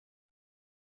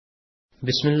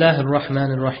Bismillah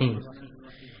ar-Rahman ar-Rahim.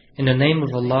 In the name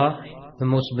of Allah, the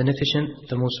most beneficent,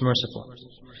 the most merciful.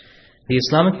 The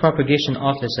Islamic Propagation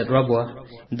Office at Rabwa,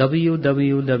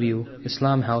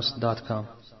 www.islamhouse.com,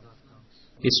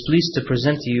 is pleased to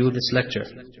present to you this lecture.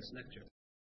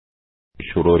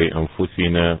 شرور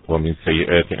أنفسنا ومن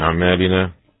سيئات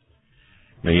أعمالنا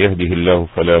من يهده الله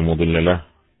فلا مضل له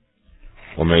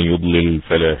ومن يضلل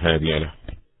فلا هادي له.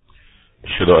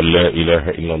 أشهد أن لا إله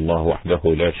إلا الله وحده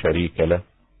لا شريك له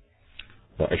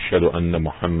وأشهد أن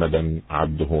محمدا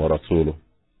عبده ورسوله.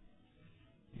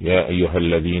 يا أيها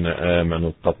الذين آمنوا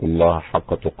اتقوا الله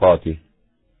حق تقاته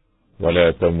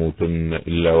ولا تموتن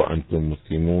إلا وأنتم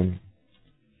مسلمون.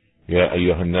 يا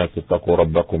أيها الناس اتقوا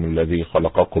ربكم الذي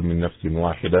خلقكم من نفس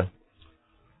واحدة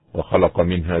وخلق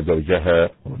منها زوجها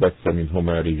وبث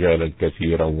منهما رجالا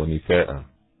كثيرا ونساء.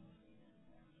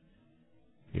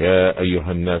 يا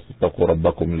أيها الناس اتقوا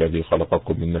ربكم الذي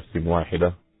خلقكم من نفس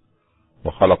واحدة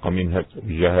وخلق منها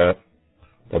زوجها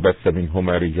وبث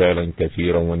منهما رجالا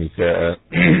كثيرا ونساء.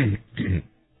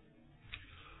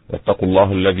 واتقوا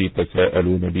الله الذي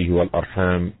تساءلون به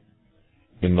والأرحام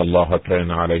إن الله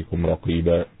كان عليكم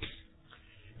رقيبا.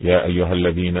 يا أيها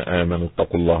الذين آمنوا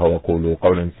اتقوا الله وقولوا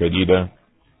قولا سديدا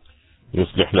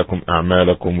يصلح لكم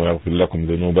أعمالكم ويغفر لكم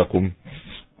ذنوبكم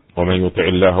ومن يطع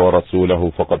الله ورسوله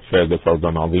فقد فاز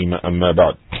فوزا عظيما. أما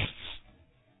بعد،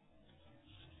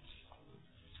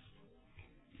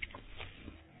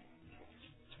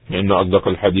 فإن أصدق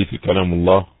الحديث كلام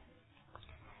الله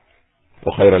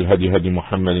وخير الهدي هدي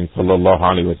محمد صلى الله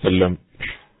عليه وسلم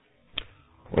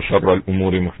وشر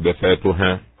الأمور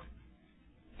محدثاتها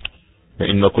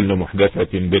فإن كل محدثة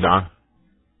بدعة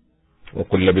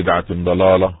وكل بدعة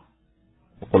ضلالة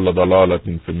وكل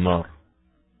ضلالة في النار.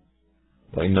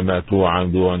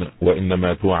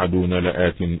 وإنما توعدون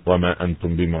لآت وما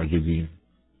أنتم بمعجزين.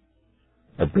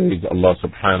 I praise Allah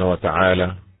subhanahu wa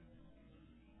ta'ala,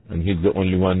 and He's the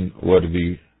only one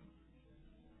worthy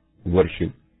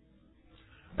worship.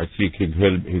 I seek His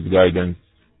help, His guidance,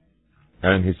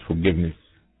 and His forgiveness.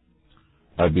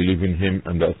 I believe in Him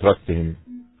and I trust Him.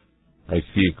 I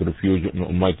seek refuge in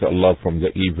Almighty Allah from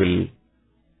the evil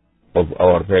of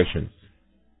our passions.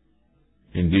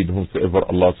 Indeed, whomsoever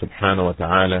Allah subhanahu wa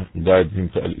ta'ala guides him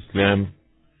to al-Islam,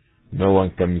 no one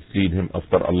can mislead him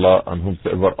after Allah, and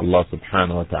whomsoever Allah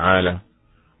subhanahu wa ta'ala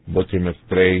put him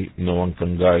astray, no one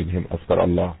can guide him after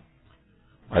Allah.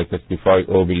 I testify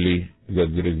openly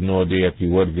that there is no deity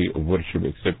worthy of worship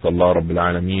except Allah Rabbil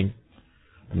Alameen,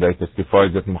 and I testify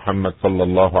that Muhammad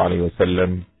sallallahu alayhi wa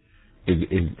sallam is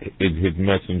his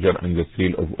messenger and the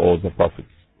seal of all the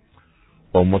prophets.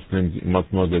 O Muslims, you must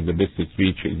know that the best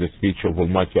speech is the speech of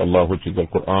Almighty Allah, which is the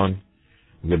Quran.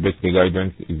 The best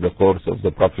guidance is the course of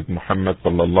the Prophet Muhammad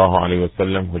sallallahu alayhi wa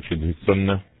sallam, which is his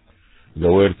sunnah. The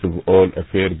worst of all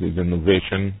affairs is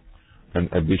innovation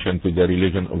and addition to the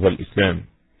religion of Islam.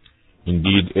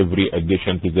 Indeed, every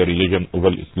addition to the religion of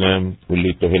Islam will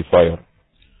lead to hellfire.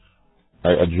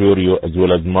 I adjure you as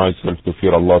well as myself to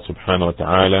fear Allah subhanahu wa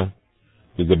ta'ala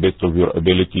to the best of your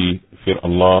ability. Fear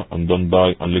Allah and don't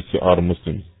die unless you are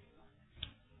Muslims.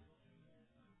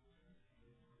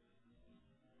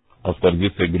 After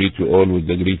this, I greet you all with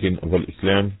the greeting of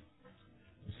Islam.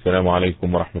 Assalamu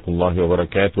alaikum wa rahmatullahi wa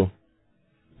barakatuh.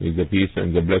 May the peace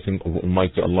and the blessing of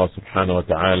Almighty Allah subhanahu wa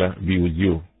ta'ala be with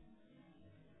you.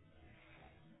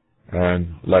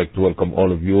 And I'd like to welcome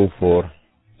all of you for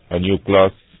a new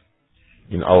class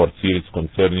in our series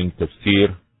concerning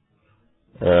tafsir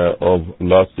of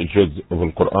last juz of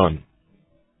Al-Quran,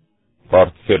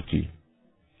 part 30.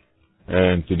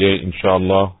 And today,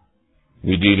 inshallah,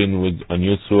 we're dealing with a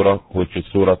new surah, which is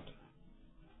Surah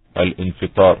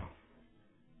Al-Infitar.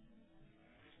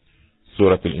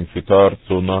 Surah Al-Infitar,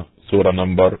 surah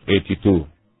number 82.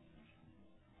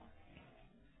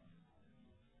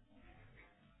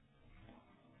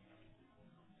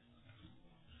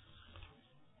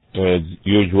 As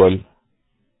usual,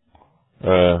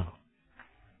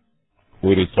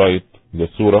 we recite the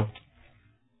surah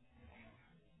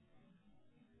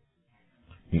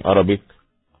in Arabic.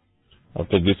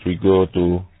 After this, we go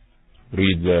to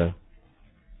read the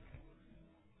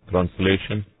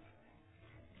translation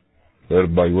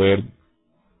word by word.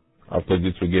 After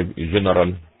this, we give a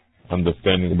general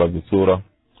understanding about the surah.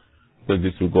 After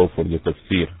this, we go for the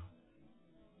tafsir.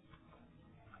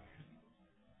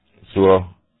 Surah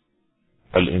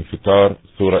Al-Infitar,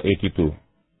 surah 82.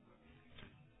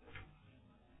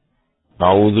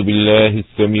 أعوذ بالله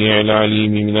السميع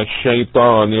العليم من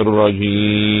الشيطان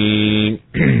الرجيم.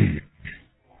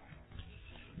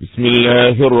 بسم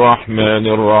الله الرحمن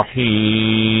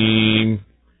الرحيم.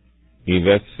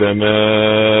 إذا السماء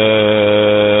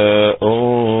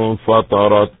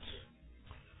انفطرت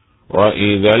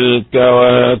وإذا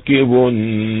الكواكب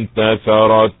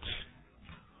انتثرت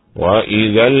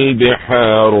وإذا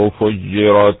البحار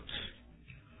فجرت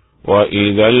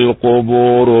وإذا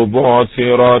القبور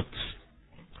بعثرت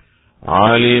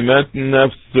علمت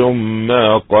نفس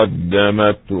ما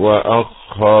قدمت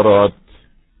وأخرت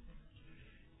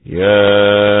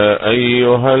يا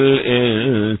أيها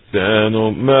الإنسان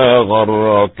ما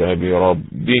غرك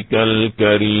بربك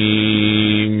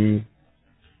الكريم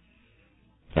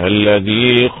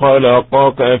الذي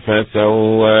خلقك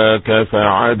فسواك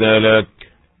فعدلك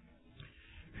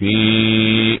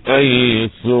في أي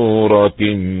صورة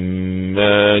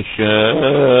ما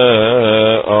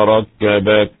شاء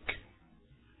ركبك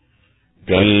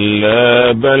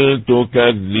كلا بل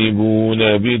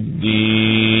تكذبون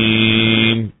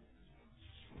بالدين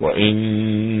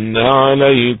وإن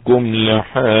عليكم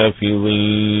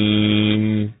لحافظين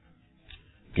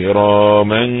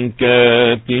كراما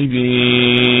كاتبين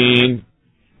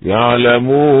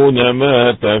يعلمون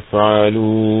ما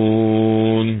تفعلون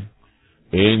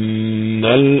إن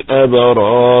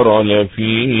الأبرار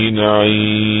لفي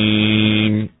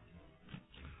نعيم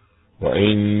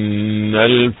وإن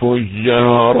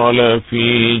الفجار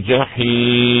لفي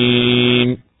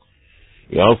جحيم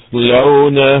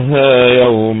يصلونها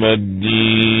يوم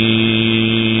الدين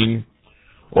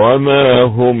وما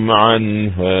هم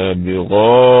عنها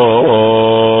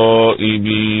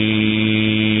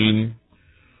بغائبين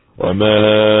وما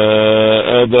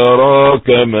أدراك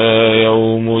ما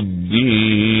يوم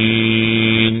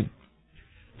الدين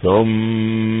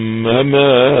ثم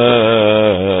ما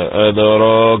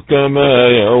أدراك ما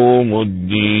يوم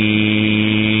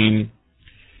الدين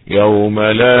يوم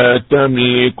لا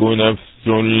تملك نفس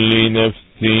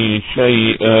لنفس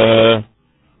شيئا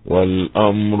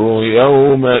والأمر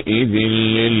يومئذ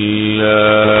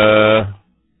لله.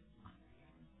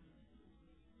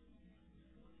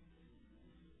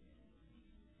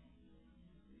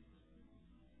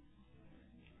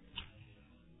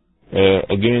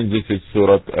 Again, this is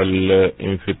Surah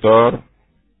Al-Infitar,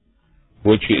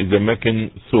 which is the Meccan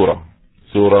Surah,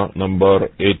 Surah number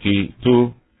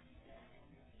 82.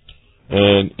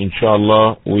 And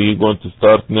inshallah, we're going to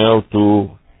start now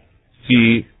to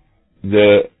see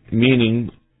the meaning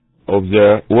of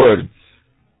the words.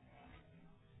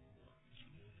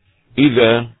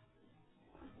 إذا,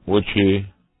 which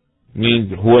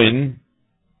means when,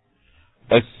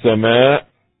 السماء,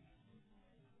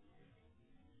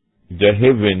 the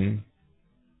heaven,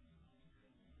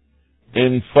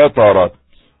 انفطرت,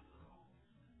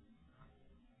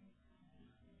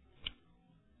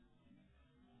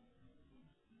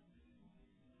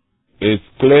 is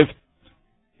cleft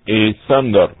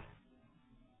asunder.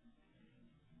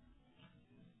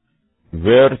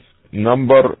 Verse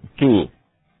number 2.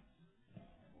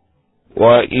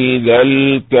 وإذا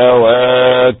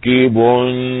الكواكب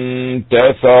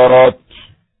انتثرت.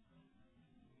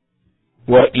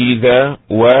 وإذا,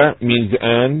 و means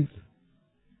and,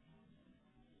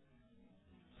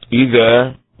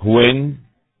 إذا when,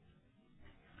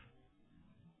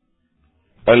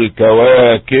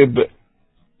 الكواكب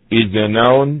is a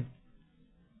noun,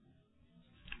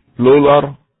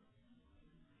 plural,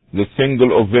 the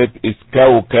single of it is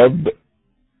كوكب,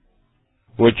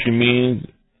 which means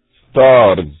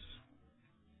stars.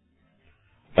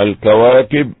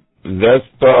 الكواكب, the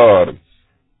stars.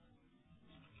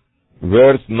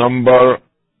 Verse number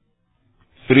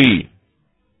 3.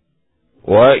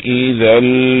 وإذا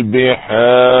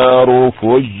البحار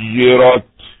فجرت.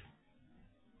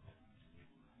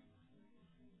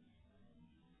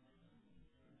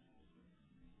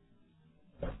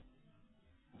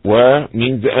 و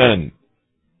means and.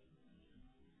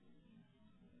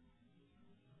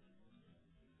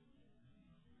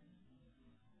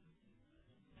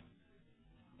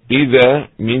 إذا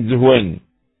means when.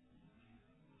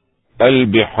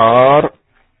 البحار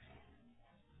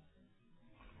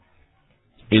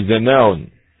is a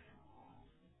noun,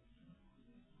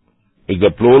 is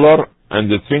a plural, and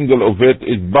the single of it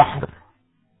is بحر.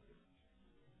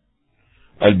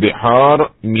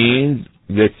 البحار means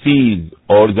the seas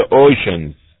or the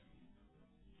oceans.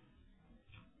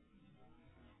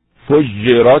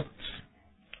 فجرت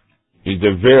is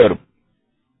a verb,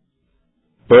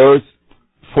 burst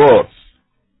forth.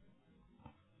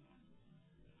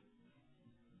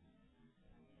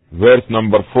 Verse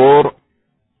number 4.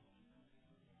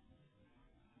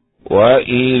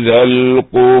 وإذا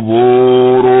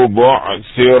القبور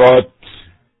بعثرت.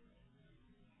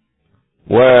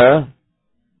 و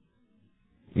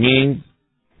means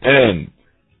and.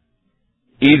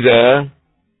 إذا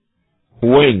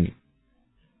when.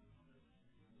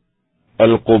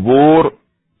 القبور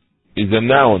is a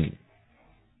noun,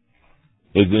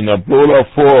 is in a plural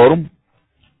form,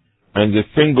 and the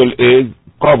single is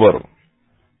qabr.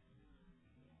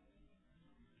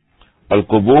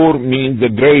 Al-qubur means the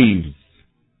graves.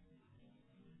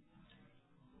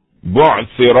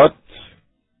 Bu'thirat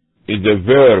is a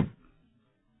verb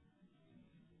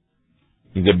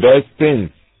in the past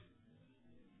tense,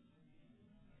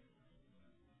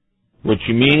 which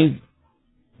means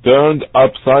turned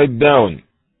upside down.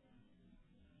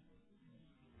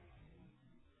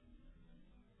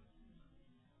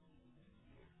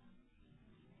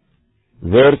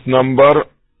 Verse number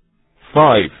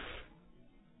 5.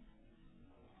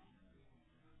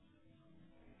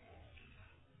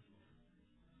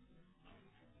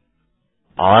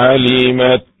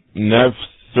 علمت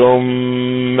نفس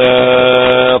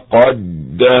ما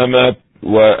قدمت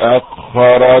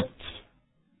وأخرت.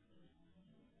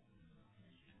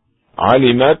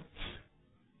 علمت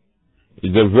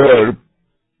is a verb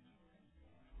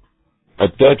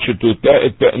attached to تاء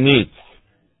التأنيث.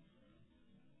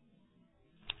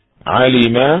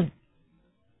 علم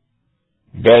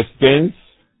past tense,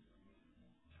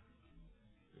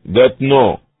 that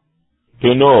know,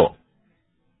 to know.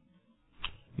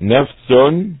 نفس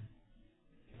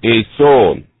a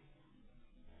soul.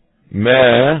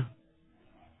 ما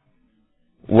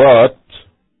what.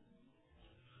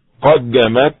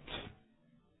 قدمت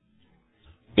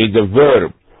is a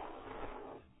verb.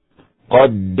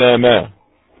 قدم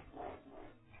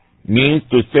means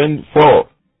to send for,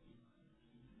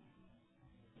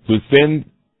 to send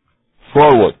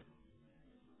forward.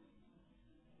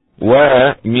 و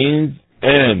means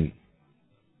and.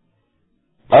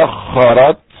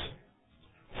 أخرت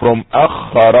from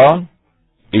أخر,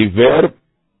 a verb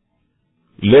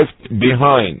left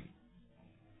behind.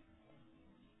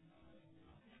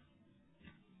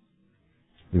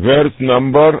 Verse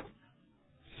number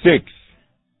 6.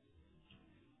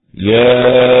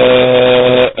 يا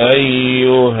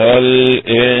أيها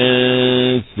الإنسان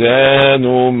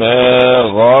ما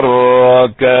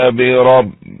غرك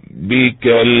بربك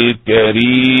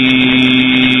الكريم.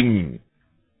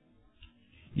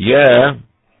 يا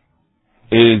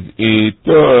is a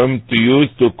term to use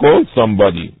to call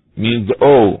somebody, means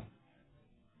oh.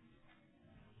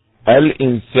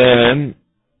 Al-insan,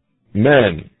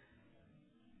 man.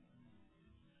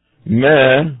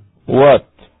 ما what.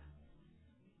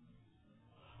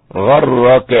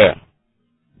 غرك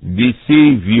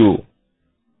deceive you.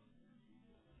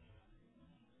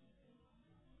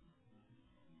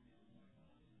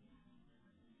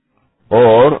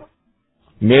 Or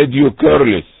made you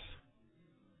careless.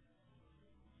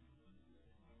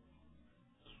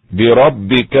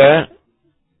 بربك,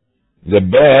 the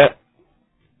ba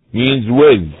means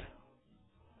with.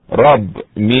 Rabb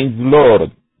means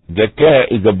Lord. The ka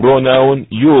is a pronoun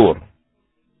your.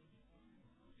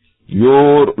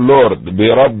 Your Lord.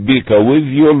 بربك, with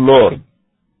your Lord.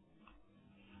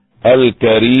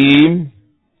 Al-Kareem,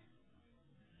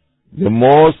 the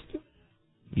most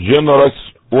generous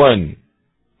one.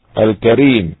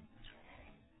 Al-Kareem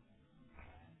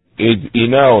is a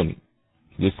noun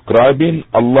describing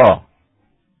Allah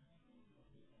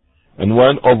and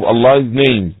one of Allah's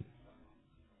names.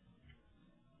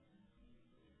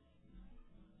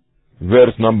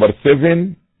 Verse number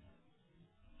 7.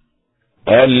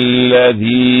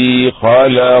 الذي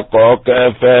خلقك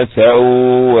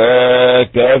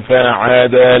فسواك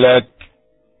فعدلك.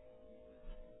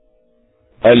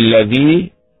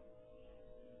 الذي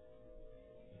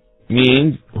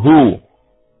means who.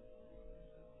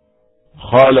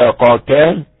 خلقك,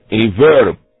 a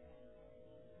verb,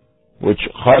 which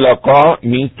خلق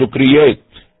means to create.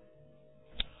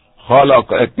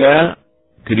 خلقك,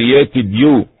 created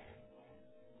you.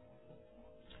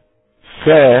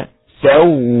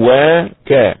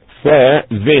 فسواك,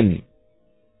 then.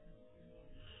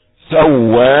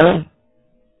 سوى,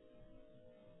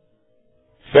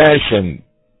 fashion.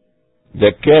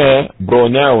 The ka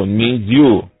pronoun means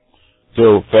you.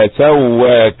 So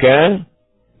فسواك,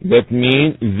 that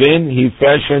means then he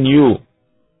fashioned you.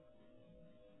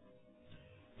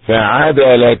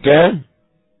 فعدلك,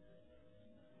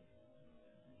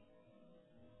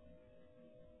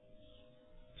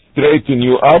 straighten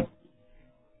you up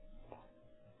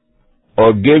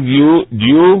or give you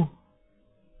due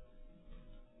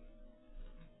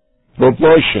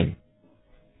proportion.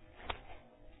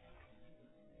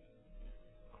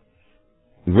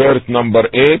 Verse number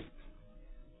 8.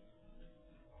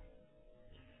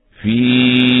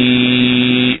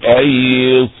 في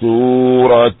أي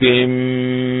صورة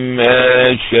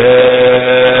ما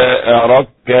شاء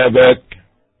ركبك.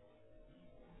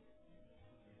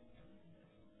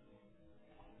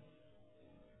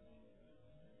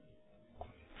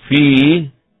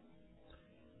 Fi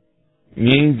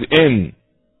means in.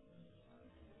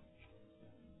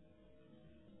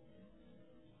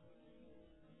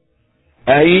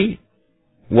 Ay,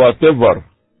 whatever.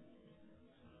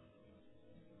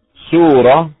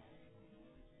 Surah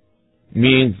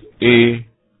means a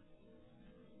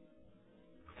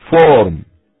form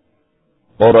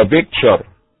or a picture.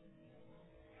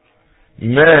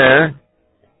 Ma,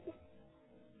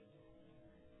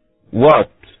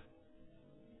 what?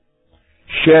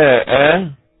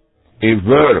 Sha'a, a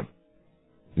verb,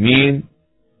 mean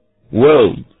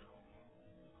willed.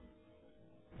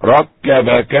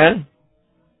 Rakkabaka,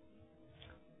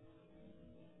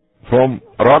 from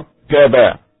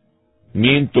rakkaba,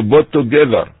 mean to put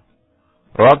together.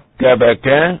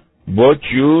 Rakkabaka, put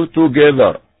you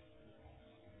together.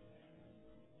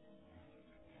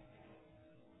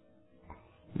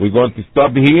 We're going to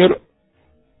stop here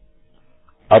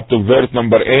up to verse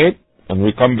number 8, and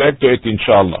we come back to it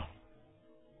inshallah.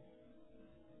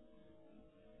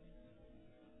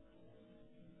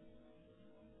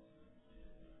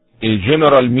 A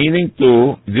general meaning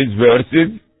to these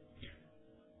verses: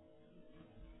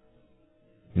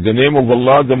 in the name of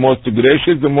Allah, the most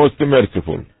gracious, the most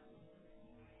merciful.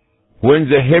 When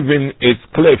the heaven is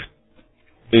cleft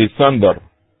asunder,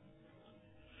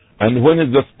 and when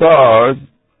the stars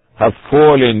have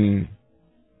fallen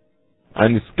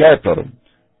and scattered,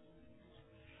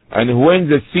 and when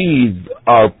the seas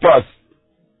are passed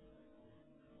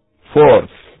forth,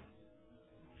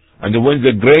 and when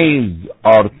the grains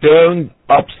are turned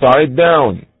upside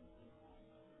down,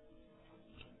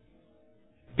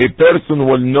 a person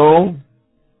will know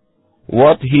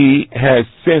what he has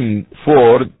sinned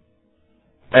for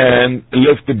and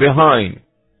left behind.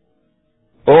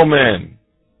 O man,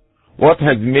 what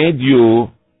has made you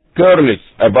careless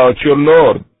about your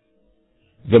Lord,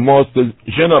 the most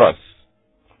generous,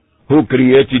 who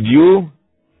created you,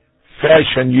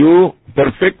 fashioned you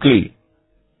perfectly,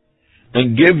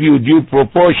 and gave you due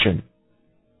proportion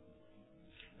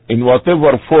in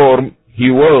whatever form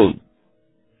he willed?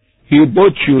 He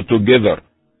put you together.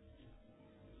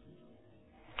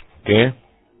 Okay?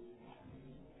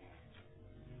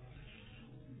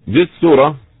 This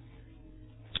surah,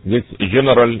 this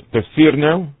general tafsir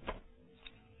now,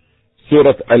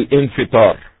 Surah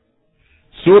Al-Infitar.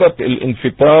 Surah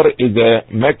Al-Infitar is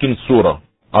a Meccan surah,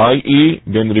 i.e.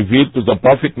 been revealed to the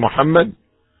Prophet Muhammad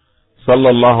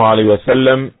sallallahu alayhi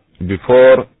wasallam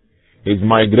before his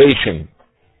migration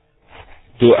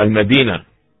to Al-Madinah.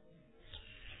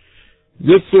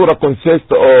 This surah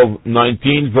consists of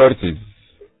 19 verses.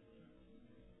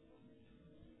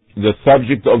 The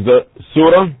subject of the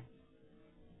surah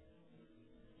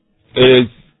is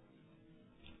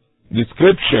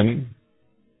description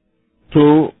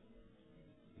to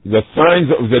the signs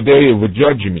of the day of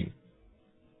judgment,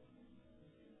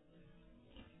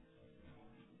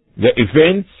 the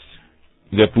events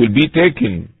that will be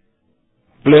taken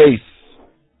place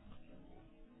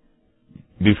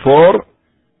before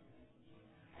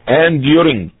and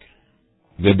during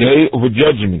the day of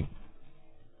judgment.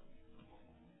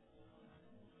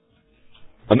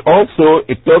 And also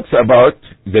it talks about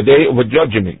the day of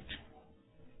judgment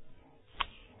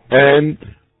and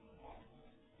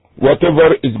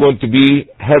whatever is going to be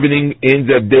happening in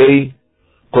that day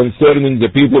concerning the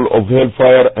people of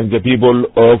hellfire and the people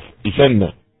of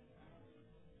Jannah.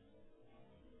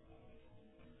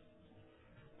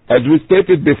 As we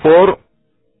stated before,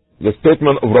 the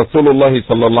statement of Rasulullah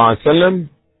sallallahu alaihi wasallam,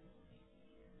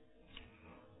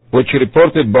 which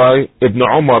reported by Ibn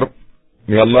Umar,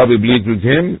 may Allah be pleased with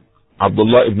him,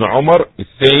 Abdullah ibn Umar, is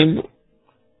saying,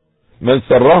 من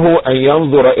سره أن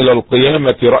ينظر إلى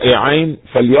القيامة رأي عين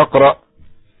فليقرأ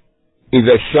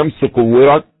إذا الشمس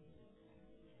كورت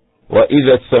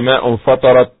وإذا السماء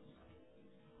انفطرت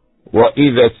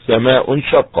وإذا السماء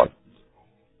انشقت.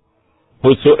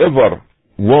 Whosoever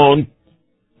wants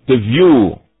to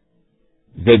view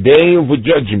the day of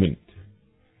judgment,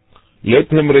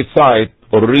 let him recite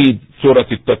or read Surah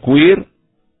Al-Takwir,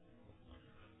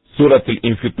 Surah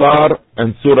Al-Infitar,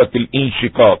 and Surah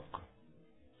Al-Inshiqaq.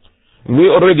 We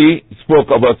already spoke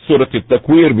about Surah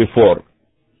Al-Takwir before.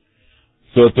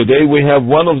 So today we have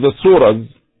one of the surahs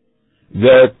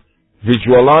that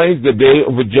visualize the day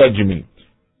of judgment.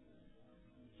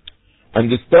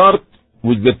 And start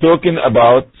with the talking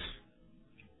about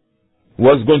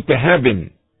what's going to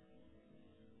happen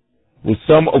with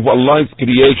some of Allah's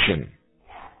creation,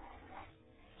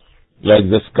 like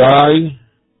the sky,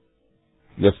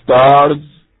 the stars,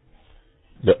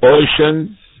 the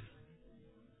oceans,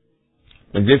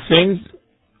 and these things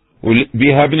will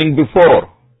be happening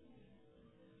before.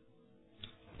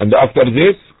 And after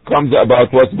this comes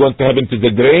about what's going to happen to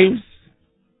the graves.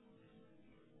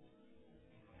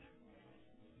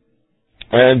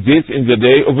 And this in the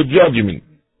day of judgment.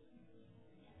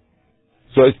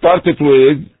 So it started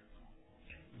with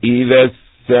إِذَا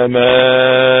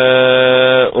السَّمَاءُ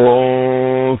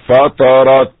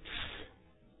فَطَرَتْ,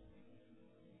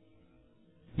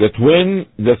 that when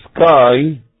the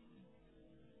sky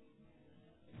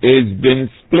is been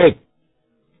split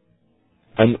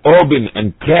and open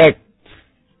and cracked,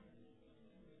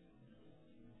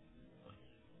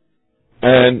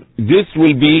 and this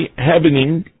will be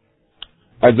happening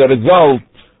as a result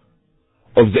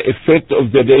of the effect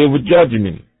of the day of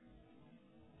judgment,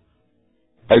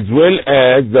 as well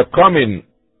as the coming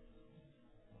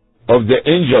of the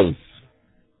angels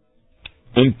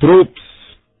in troops,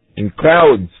 in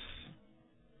crowds,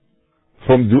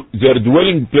 from their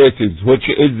dwelling places, which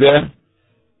is the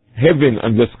heaven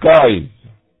and the skies.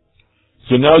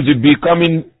 So now they be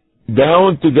coming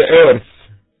down to the earth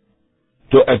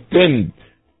to attend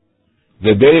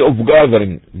the day of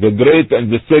gathering, the great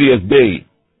and the serious day.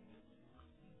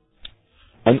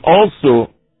 And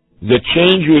also, the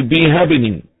change will be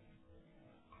happening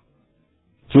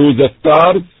to the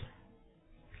stars.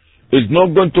 Is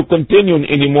not going to continue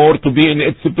anymore to be in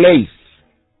its place.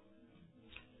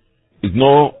 Is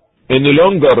no any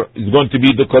longer is going to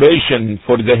be decoration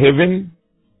for the heaven.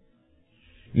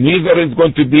 Neither is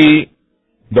going to be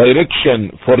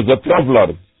direction for the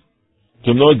travelers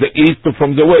to know the east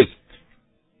from the west,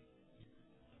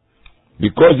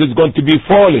 because it's going to be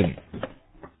falling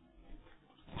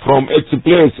from its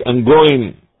place and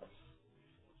going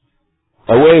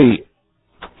away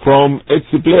from its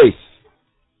place.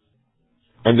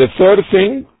 And the third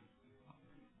thing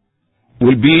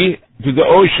will be to the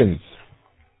oceans,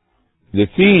 the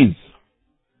seas,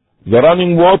 the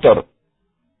running water.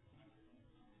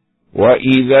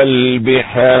 وَإِذَا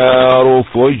الْبِحَارُ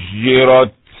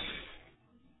فُجِّرَتْ.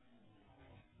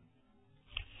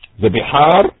 The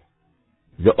bihar,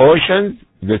 the oceans,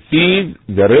 the seas,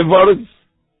 the rivers,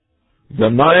 the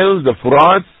Nile, the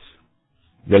Furat,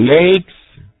 the lakes,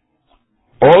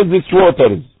 all these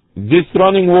waters, this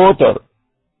running water,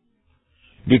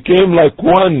 became like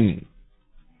one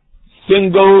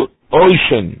single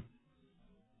ocean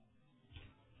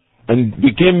and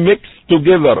became mixed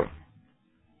together,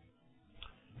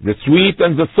 the sweet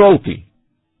and the salty.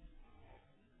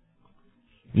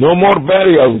 No more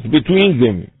barriers between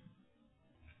them.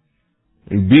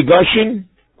 Be gushing,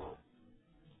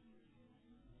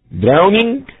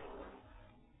 drowning,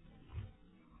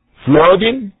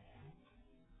 flooding,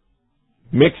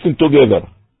 mixing together.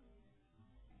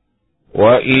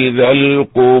 وَإِذَا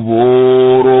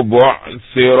الْقُبُورُ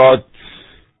بُعْثِرَتْ.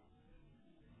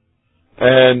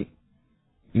 And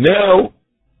now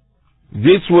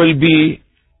this will be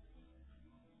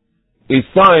a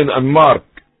sign and mark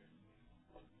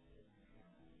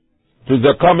to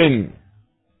the coming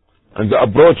and the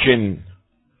approaching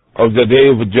of the day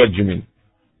of judgment.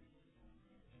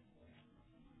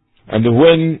 And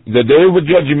when the day of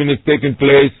judgment is taking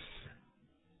place,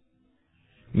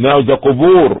 now the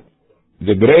qubur,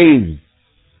 the graves,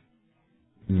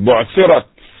 bu'sirat,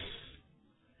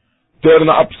 turn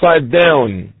upside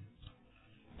down,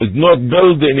 is not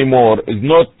built anymore, is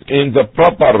not in the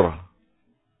proper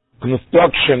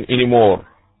construction anymore,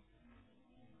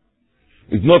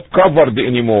 is not covered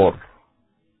anymore.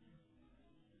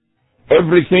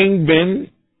 Everything been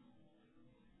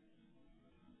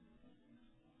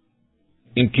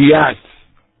in qiyas.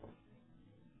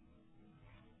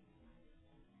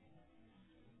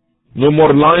 No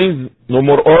more lines, no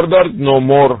more orders, no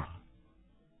more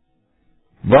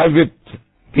private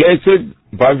places,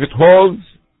 private halls.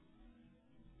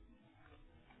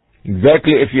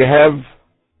 Exactly, if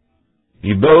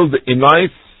you build a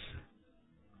nice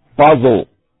puzzle,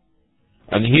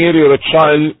 and here you're a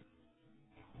child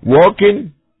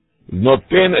walking, not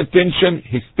paying attention,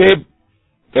 his step,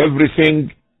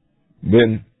 everything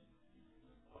been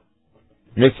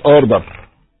misorder.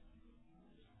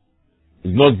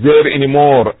 It's not there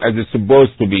anymore as it's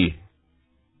supposed to be.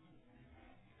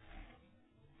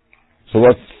 So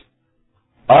what's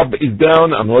up is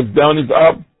down, and what's down is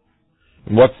up,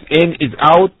 and what's in is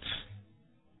out.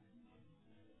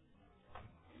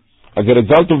 As a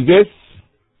result of this,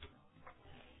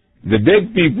 the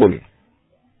dead people,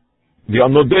 they are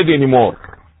not dead anymore.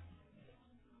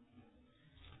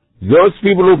 Those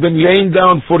people who've been laying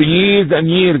down for years and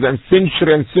years and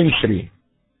century,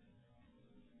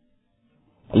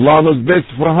 Allah knows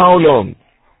best for how long.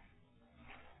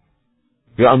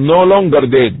 They are no longer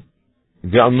dead.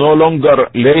 They are no longer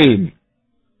laying.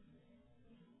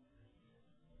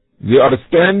 They are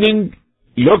standing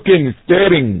looking,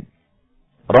 staring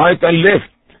right and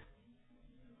left,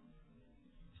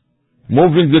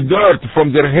 moving the dirt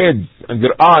from their heads and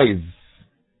their eyes,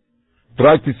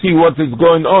 try to see what is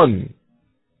going on.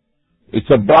 A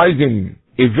surprising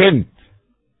event.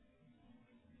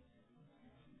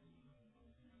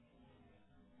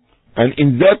 And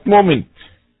in that moment,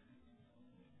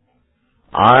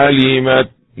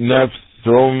 علمت نفس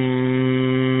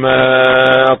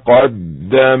ما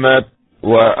قدمت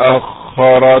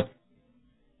وأخرت.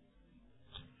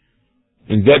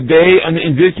 In that day and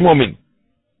in this moment,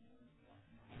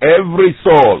 every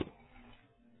soul,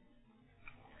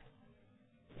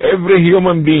 every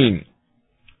human being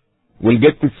will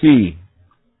get to see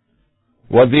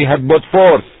what they had brought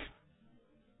forth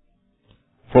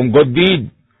from good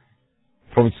deed,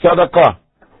 from sadaqah,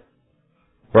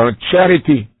 from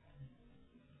charity,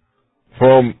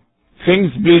 from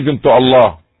things pleasing to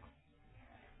Allah,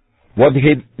 what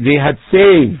they had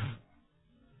saved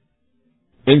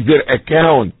in their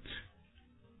account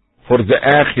for the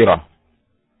akhirah.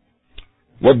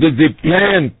 What did they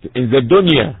plant in the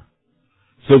dunya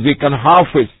so they can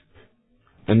harvest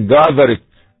and gather it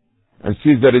and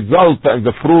see the result and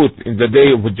the fruit in the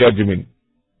day of judgment.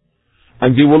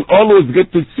 And they will always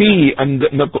get to see and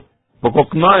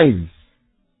recognize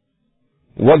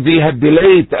what they had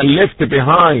delayed and left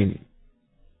behind.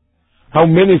 How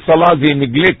many salah they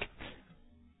neglect.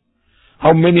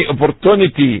 How many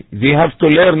opportunities they have to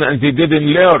learn and they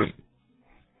didn't learn.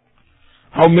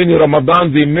 How many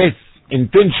Ramadan they miss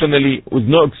intentionally with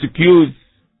no excuse.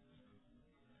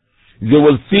 They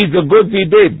will see the good they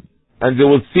did and they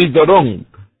will see the wrong.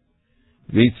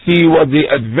 They see what they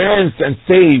advanced and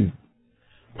saved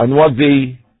and what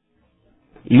they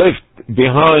left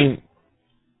behind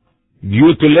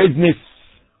due to laziness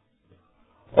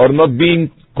or not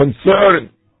being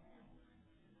concerned.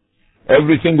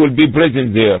 Everything will be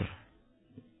present there.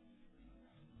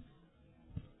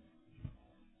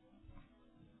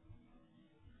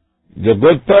 The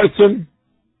good person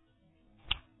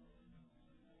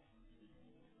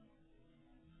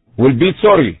will be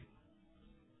sorry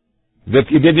that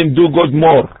he didn't do good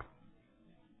more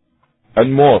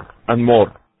and more and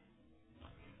more.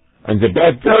 And the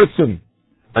bad person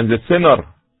and the sinner,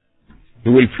 he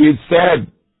will feel sad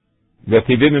that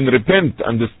he didn't repent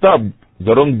and stop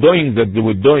the wrongdoing that they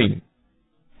were doing.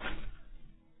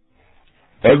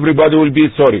 Everybody will be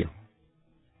sorry.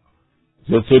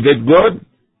 Those who did good,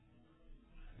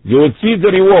 they will see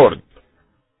the reward.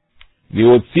 They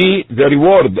will see the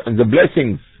reward and the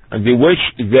blessings, and they wish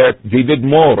that they did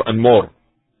more and more.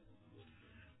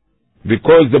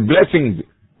 Because the blessing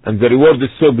and the reward is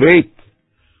so great,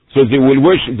 so they will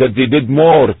wish that they did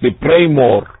more, they pray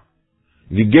more,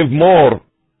 they give more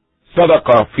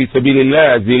sadaqah fi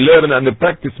sabilillah, they learn and they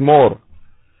practice more.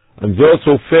 And those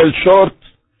who fell short,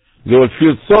 they will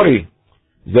feel sorry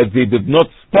that they did not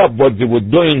stop what they were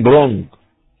doing wrong.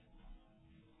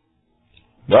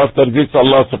 After this,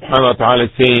 Allah subhanahu wa ta'ala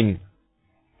is saying,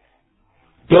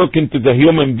 talking to the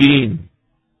human being,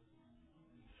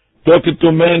 talking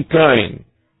to mankind,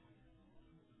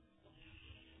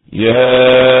 يا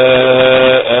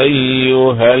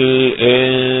أيها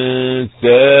الإنسان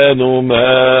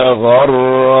ما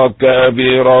غرك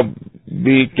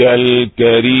بربك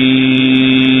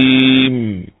الكريم.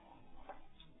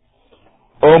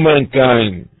 O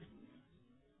mankind,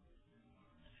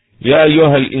 يا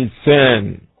أيها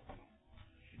الإنسان,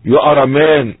 you are a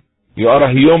man, you are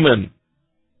a human,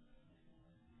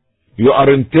 you are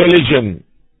intelligent,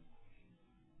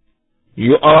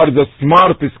 you are the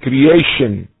smartest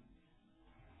creation.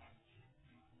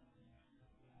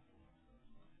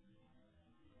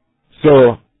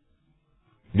 So,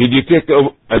 did you take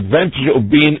advantage of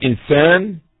being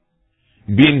insan,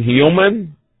 being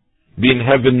human, being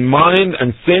having mind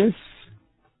and sense?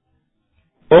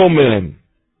 Oh man,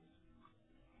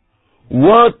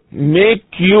 what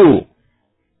make you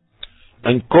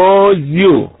and cause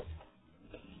you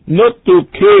not to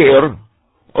care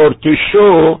or to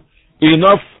show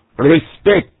enough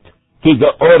respect to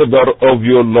the order of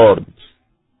your Lord?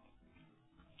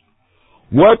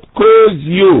 What caused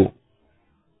you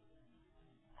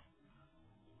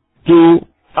to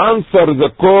answer the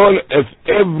call of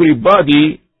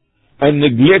everybody and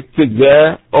neglect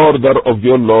the order of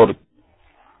your Lord?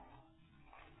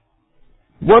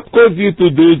 What caused you to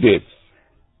do this?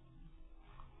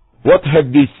 What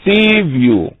had deceived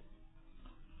you?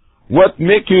 What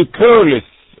make you careless?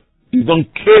 You don't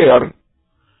care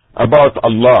about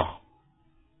Allah,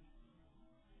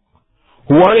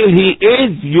 while He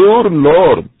is your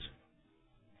Lord.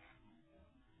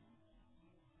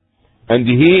 And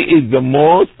He is the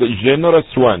most generous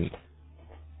one.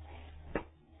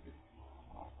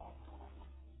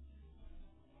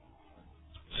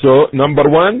 So, number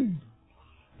one,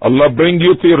 Allah bring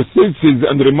you to your senses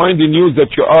and reminding you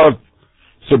that you are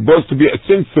supposed to be a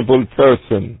sensible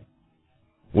person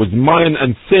with mind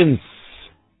and sense.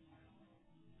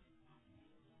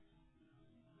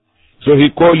 So he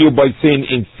called you by saying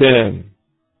insan.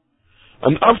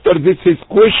 And after this he's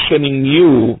questioning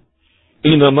you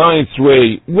in a nice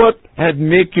way. What had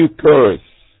make you curse?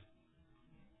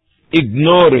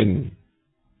 Ignoring,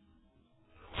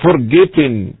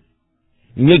 forgetting,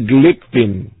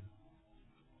 neglecting.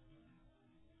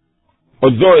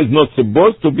 Although it's not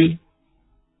supposed to be.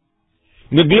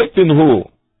 Neglecting who?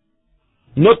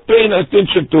 Not paying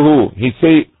attention to who? He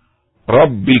say,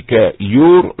 Rabbika,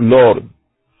 your Lord.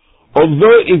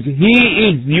 Although he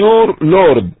is your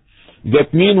Lord,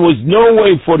 that means with no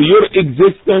way for your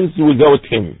existence without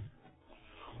him.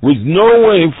 With no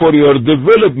way for your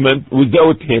development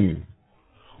without him.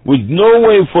 With no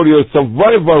way for your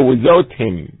survival without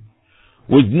him.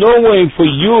 With no way for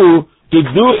you to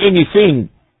do anything.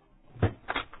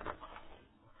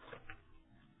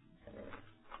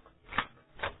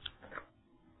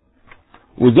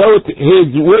 Without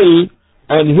his will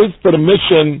and his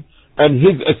permission and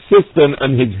his assistance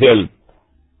and his help.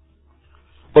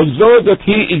 Although that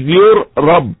he is your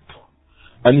Rabb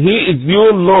and he is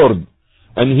your Lord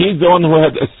and he's the one who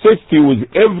had assisted you with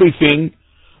everything,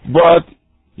 but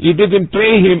you didn't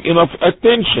pay him enough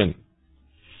attention.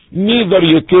 Neither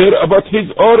you care about his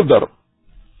order.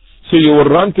 So you will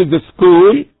run to the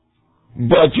school,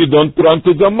 but you don't run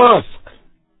to the mosque.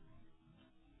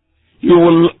 You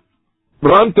will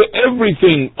run to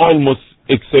everything almost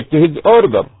except his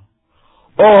order.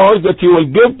 Or that you will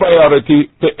give priority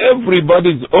to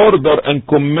everybody's order and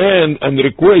command and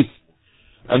request.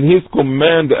 And his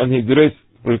command and his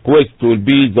request will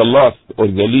be the last or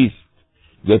the least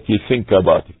that you think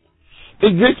about it.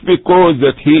 Is this because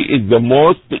that he is the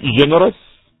most generous?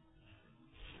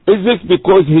 Is this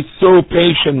because he's so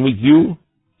patient with you?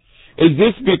 Is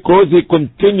this because he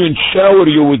continues to shower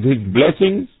you with his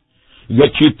blessings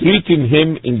that you treating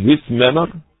him in this manner?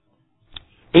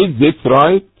 Is this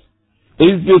right?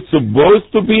 Is this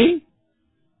supposed to be?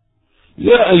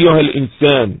 يا أيها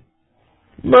الإنسان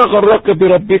ما غرك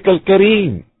بربك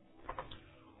الكريم.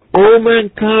 O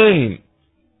mankind,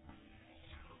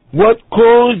 what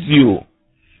caused you,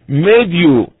 made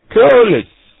you careless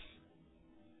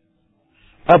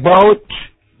about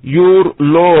your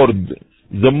Lord,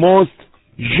 the most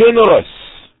generous?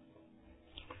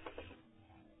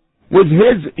 With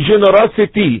his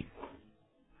generosity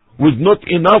was not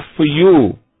enough for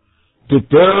you to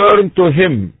turn to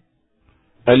him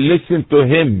and listen to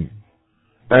him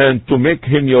and to make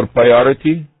him your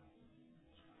priority?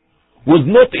 Was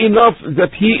not enough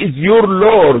that he is your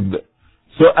Lord,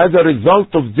 so as a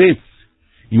result of this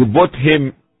you put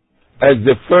him as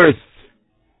the first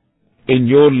in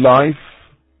your life?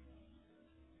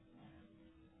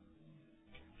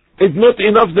 It's not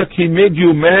enough that he made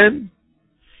you man.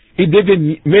 He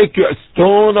didn't make you a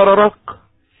stone or a rock.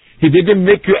 He didn't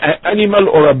make you an animal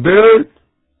or a bird.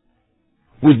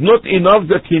 Was not enough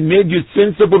that he made you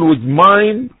sensible with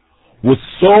mind, with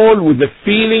soul, with a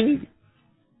feeling,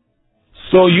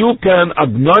 so you can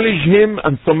acknowledge him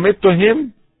and submit to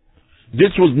him?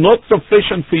 This was not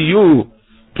sufficient for you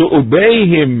to obey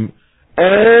him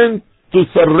and to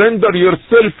surrender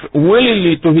yourself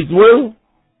willingly to his will?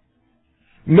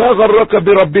 ما غرك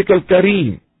بربك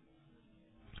الكريم.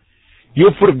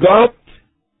 You forgot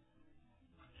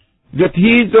that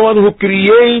he is the one who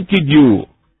created you,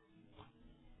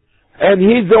 and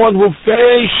he's the one who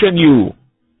fashioned you,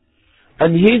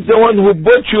 and he's the one who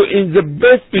put you in the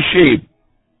best shape.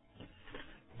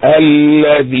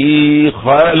 الذي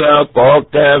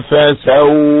خلقك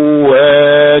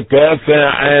فسواك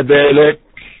فعدلك.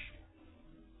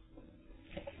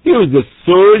 He was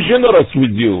so generous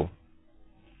with you.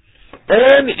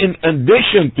 And in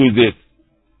addition to this,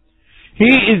 he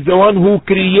is the one who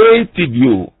created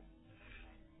you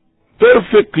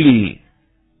perfectly,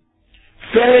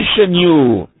 fashioned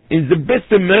you in the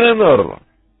best manner,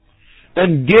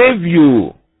 and gave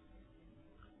you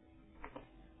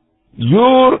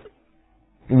your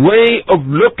way of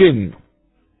looking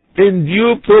in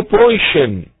due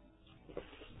proportion.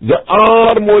 The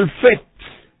arm will fit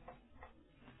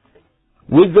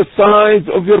with the size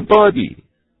of your body.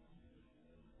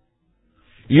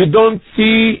 You don't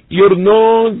see your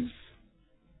nose,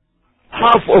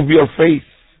 half of your face.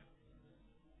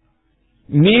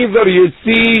 Neither you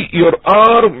see your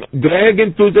arm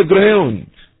dragging to the ground.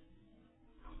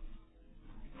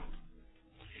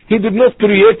 He did not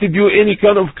create you any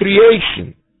kind of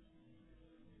creation.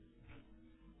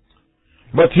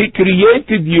 But he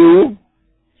created you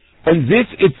And this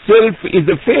itself is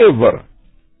a favor.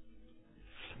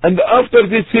 And after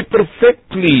this, he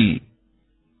perfectly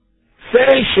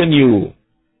fashion you.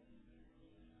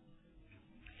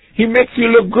 He makes you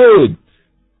look good.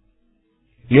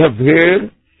 You have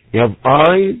hair, you have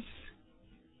eyes,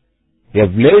 you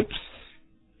have lips,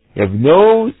 you have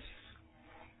nose.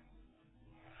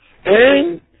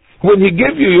 And when he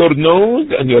gave you your nose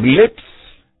and your lips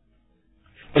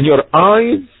and your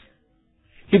eyes,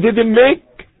 he didn't make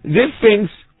these things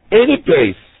any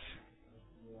place.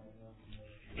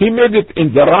 He made it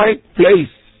in the right place,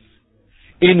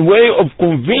 in way of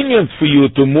convenience for you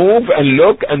to move and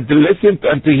look and to listen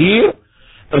and to hear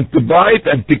and to bite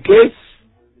and to kiss.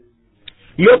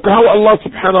 Look how Allah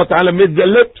subhanahu wa ta'ala made the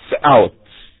lips out.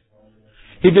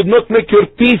 He did not make your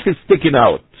teeth sticking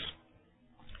out,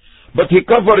 but he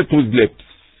covered it with lips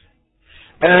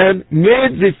and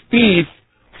made these teeth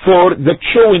for the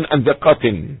chewing and the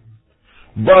cutting.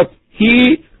 But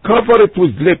he covered it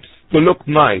with lips to look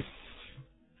nice.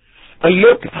 And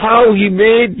look how he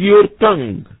made your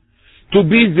tongue to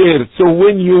be there, so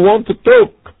when you want to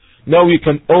talk, now you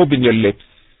can open your lips.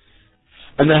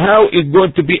 And how it's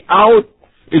going to be out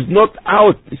is not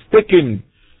out, sticking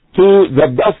to the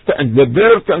dust and the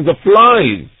dirt and the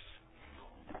flies.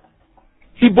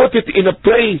 He put it in a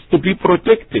place to be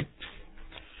protected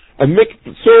and make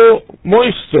it so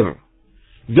moisture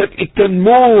that it can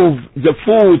move the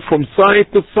food from side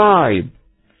to side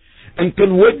and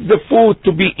can wet the food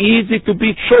to be easy to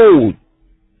be chewed.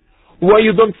 Why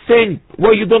you don't think?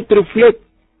 Why you don't reflect?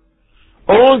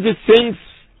 All these things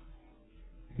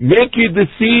make you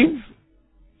deceive,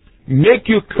 make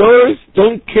you curse,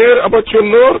 don't care about your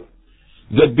Lord,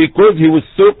 that because he was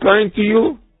so kind to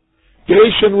you,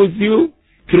 patient with you,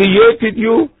 created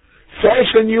you,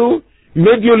 fashioned you,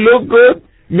 made you look good,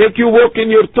 make you walk in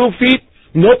your 2 feet,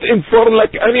 not in 4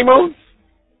 like animals?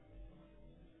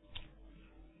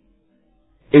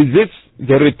 Is this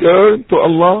the return to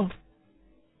Allah?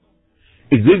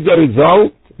 Is this the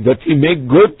result that he made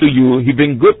good to you? He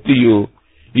been good to you.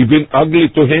 You've been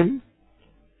ugly to him.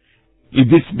 You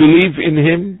disbelieve in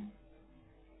him.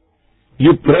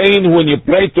 You praying when you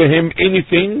pray to him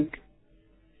anything.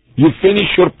 You finish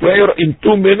your prayer in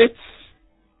 2 minutes.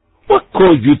 What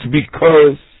caused you to be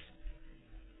cursed?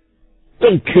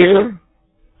 Don't care.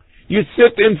 You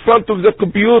sit in front of the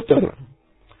computer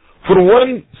for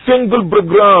one single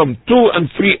program, 2 and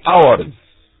 3 hours.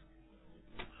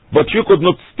 But you could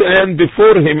not stand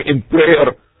before him in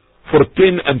prayer for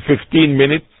 10 and 15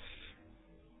 minutes.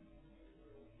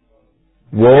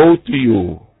 Woe to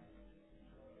you.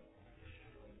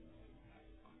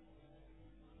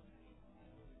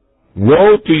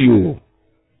 Woe to you.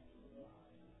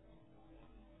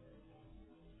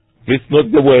 It's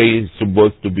not the way it's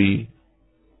supposed to be.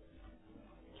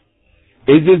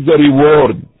 Is it the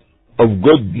reward of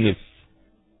goodness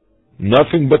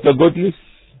nothing but a goodness?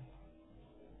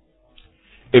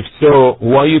 If so,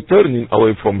 why are you turning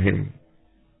away from him?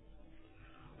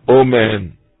 Oh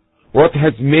man, what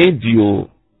has made you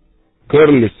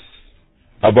careless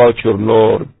about your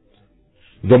Lord,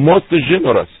 the most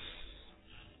generous,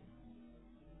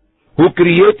 who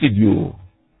created you,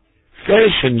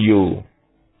 fashioned you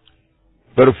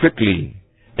perfectly,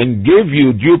 and gave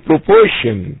you due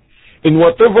proportion in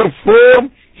whatever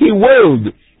form he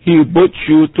willed? He put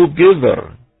you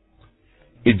together.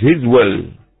 It's his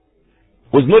will.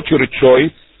 Was not your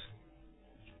choice.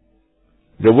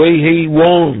 The way he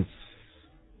wants,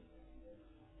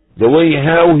 the way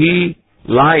how he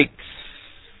likes,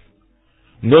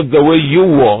 not the way you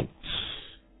want.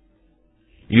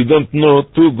 You don't know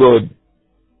too good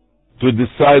to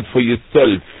decide for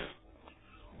yourself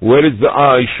where is the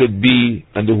eye should be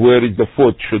and where is the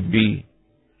foot should be.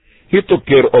 He took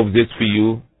care of this for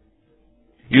you.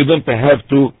 You don't have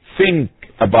to think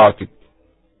about it.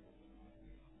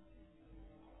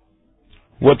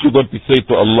 What you going to say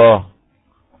to Allah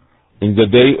in the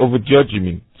day of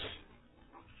judgment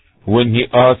when he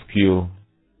asks you,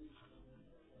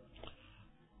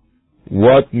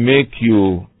 what make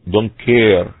you don't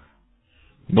care,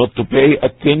 not to pay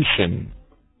attention,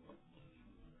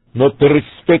 not to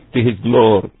respect his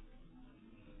Lord,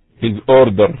 his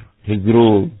order, his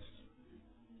rules?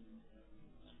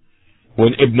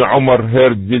 When Ibn Umar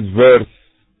heard this verse,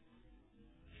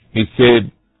 he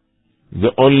said,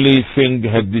 the only thing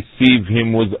had deceived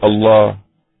him was Allah,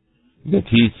 that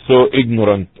he is so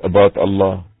ignorant about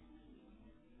Allah.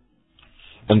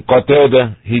 And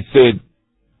Qatada, he said,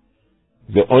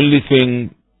 the only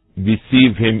thing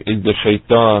deceived him is the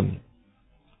shaitan.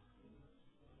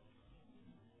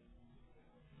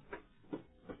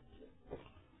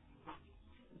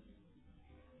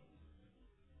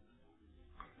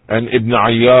 And Ibn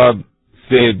Ayyad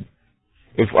said,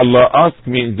 if Allah asks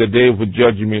me in the day of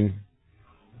judgment,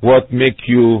 what make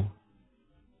you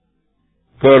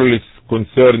careless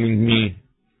concerning me?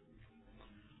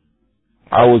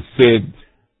 I was said,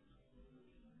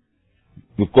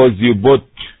 because you put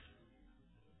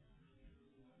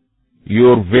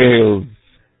your veils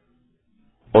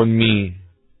on me,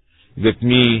 that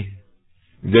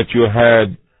you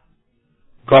had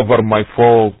covered my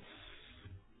faults,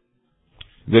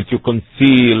 that you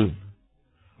conceal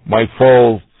my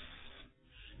faults.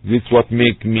 This what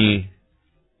make me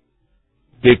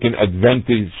taking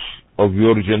advantage of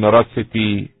your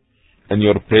generosity and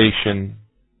your patience.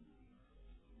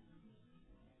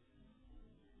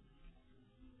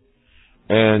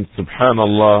 And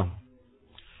subhanallah,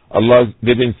 Allah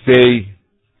didn't say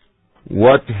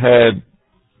what had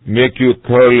make you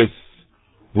careless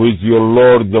with your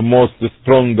Lord, the most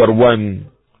stronger one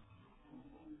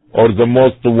or the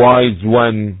most wise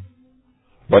one.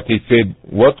 But he said,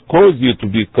 what caused you to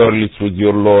be careless with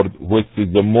your Lord, which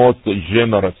is the most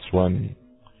generous one?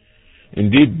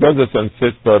 Indeed, brothers and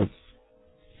sisters,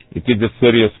 it is a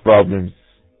serious problem.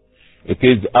 It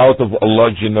is out of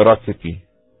Allah's generosity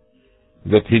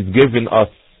that He's given us,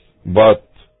 but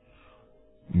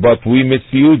we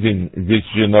misusing this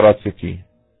generosity.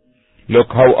 Look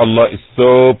how Allah is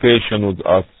so patient with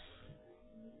us.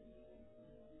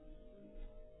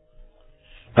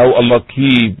 How Allah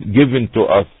keep giving to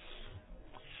us.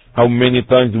 How many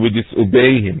times we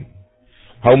disobey Him.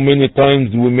 How many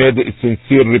times we made a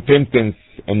sincere repentance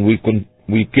and we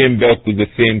came back to the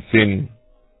same sin.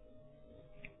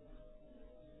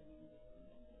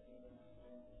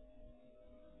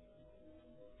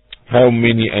 How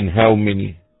many and how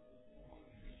many.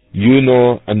 You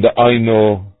know and I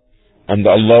know and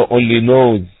Allah only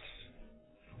knows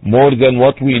more than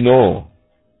what we know.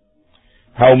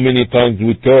 How many times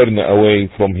we turn away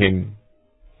from Him.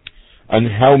 And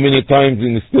how many times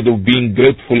instead of being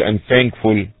grateful and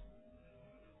thankful,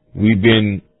 we've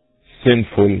been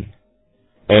sinful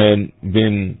and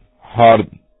been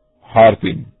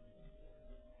hard-hearted.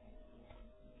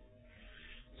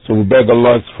 So we beg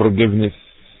Allah's forgiveness.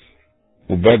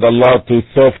 We beg Allah to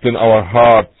soften our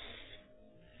hearts.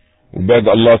 We beg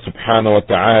Allah subhanahu wa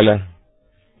ta'ala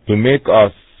to make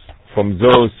us from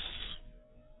those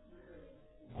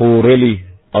who really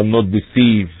are not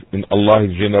deceived in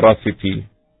Allah's generosity,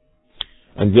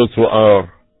 and those who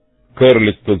are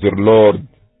careless to their Lord,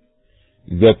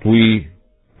 that we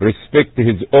respect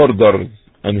His orders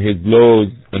and His laws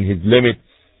and His limits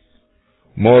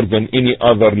more than any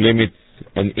other limits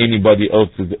and anybody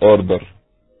else's order.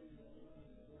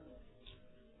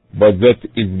 But that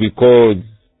is because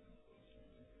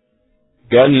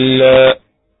كلا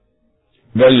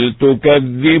بل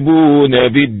تكذبون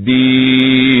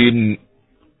بالدين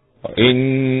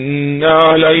وإن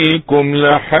عليكم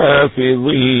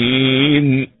لحافظين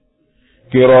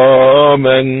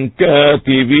كراما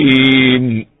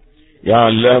كاتبين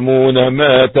يعلمون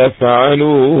ما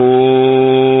تفعلون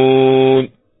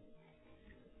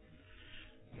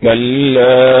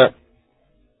كلا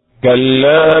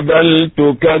بل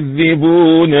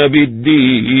تكذبون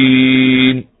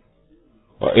بالدين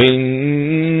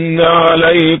وإن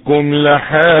عليكم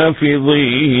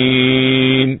لحافظين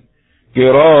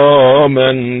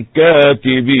كراما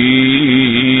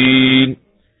كاتبين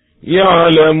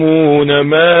يعلمون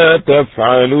ما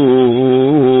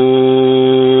تفعلون.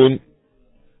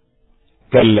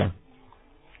 كلا.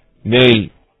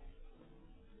 Nay.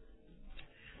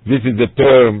 This is a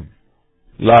term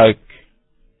like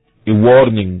a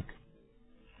warning,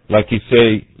 like he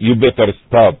say, you better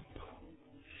stop.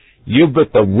 You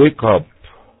better wake up.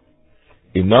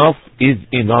 Enough is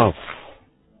enough.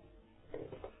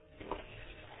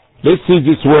 Let's see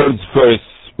these words first,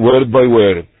 word by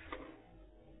word.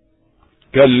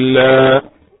 Kalla,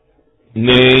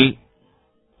 nay,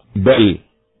 bal,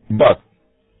 but.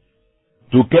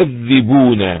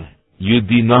 Tukadhibuna, you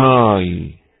deny.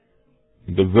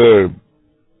 The verb.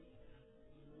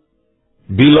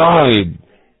 Belied,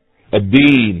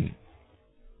 ad-deen,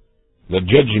 the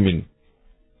judgment.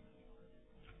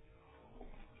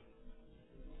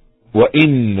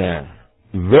 وَإِنَّ,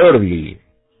 verily.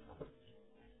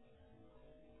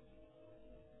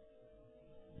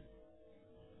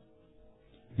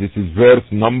 This is verse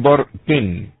number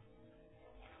 10.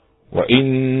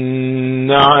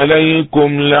 وَإِنَّ عَلَيْكُمْ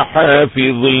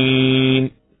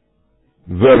لَحَافِظِينَ.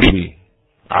 Verily,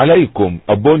 عليكم,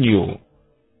 upon you,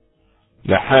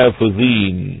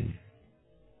 لَحَافِظِينَ,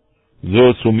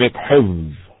 those who make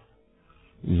hifz,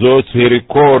 those who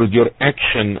record your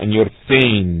action and your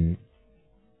saying.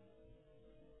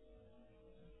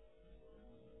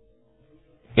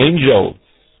 angels.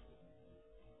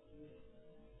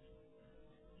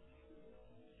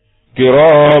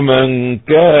 كراما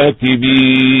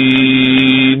كاتبين,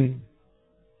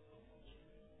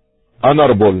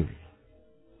 honorable,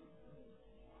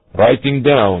 writing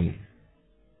down.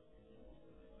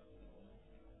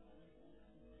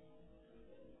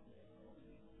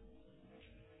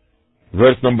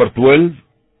 Verse number 12,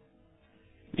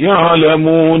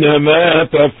 يعلمون ما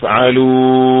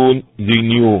تفعلون. They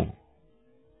knew.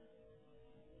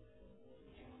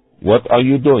 What are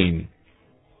you doing?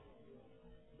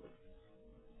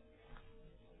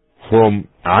 From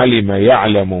علم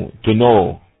يعلم, to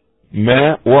know.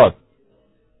 ما, what?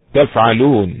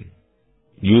 تفعلون,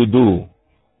 you do.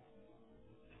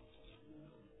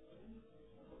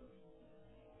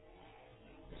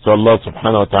 So Allah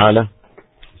subhanahu wa ta'ala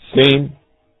saying,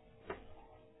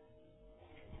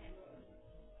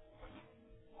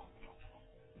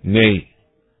 nay.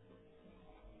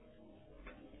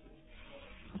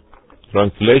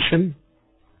 Translation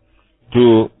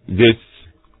to this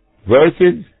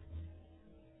verses,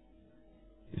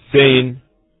 saying,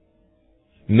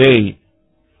 nay,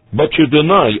 but you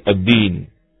deny ad-deen.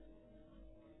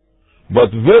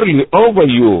 But verily over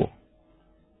you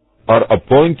are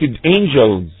appointed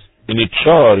angels in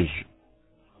charge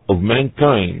of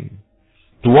mankind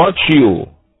to watch you,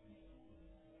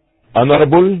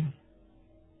 honorable,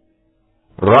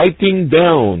 writing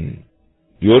down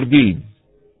your deeds.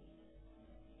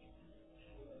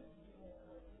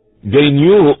 They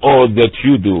knew all that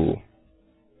you do.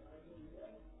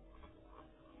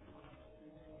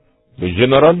 The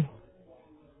general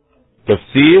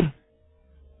tafsir,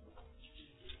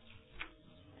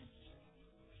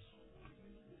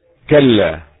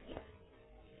 kalla,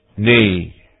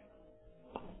 nay.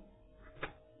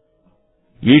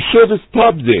 You should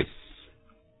stop this.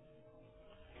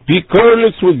 Be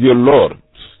careless with your Lord,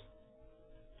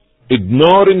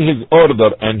 ignoring His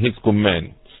order and His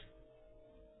command.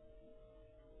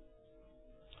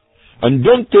 And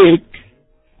don't take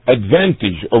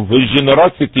advantage of His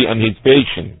generosity and His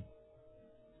patience,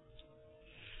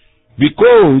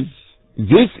 because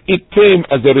this it came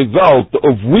as a result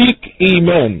of weak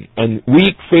iman and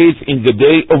weak faith in the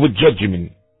day of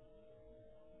judgment.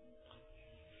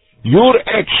 Your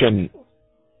action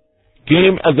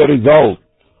came as a result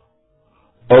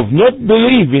of not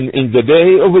believing in the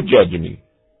day of judgment.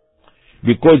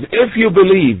 Because if you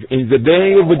believe in the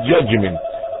day of judgment,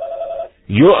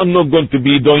 you are not going to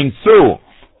be doing so.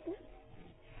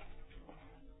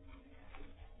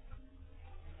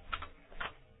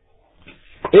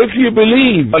 If you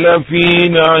believe, لَفِي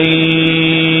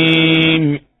نَعِيمٍ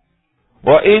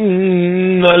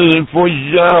وَإِنَّ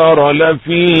الْفُجَّارَ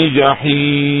لَفِي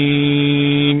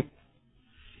جَحِيمٍ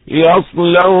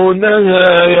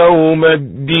يَصْلَوْنَهَا يَوْمَ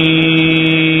الدِّينِ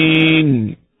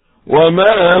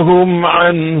وَمَا هُمْ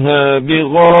عَنْهَا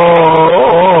بِغَائِبِينَ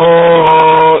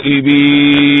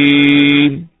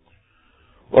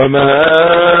وَمَا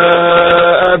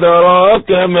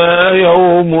أَدْرَاكَ مَا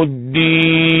يَوْمُ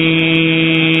الدِّينِ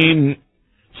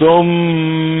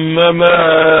ثُمَّ مَا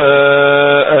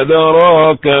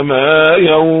أَدْرَاكَ مَا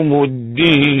يَوْمُ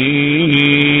الدِّينِ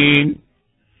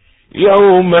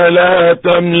يَوْمَ لَا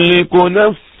تَمْلِكُ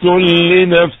نَفْسٌ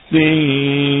لِنَفْسٍ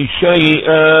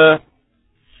شَيْئًا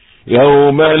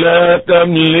يوم لا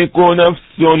تملك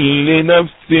نفس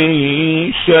لنفس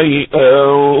شيئا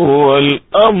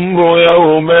والأمر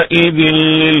يومئذ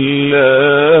لله.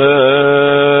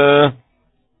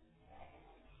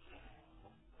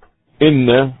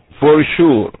 إن, for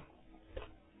sure,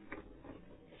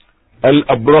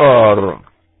 الأبرار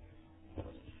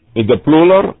is the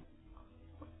plural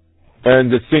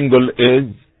and the single is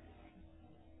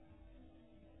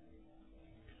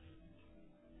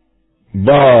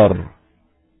bar.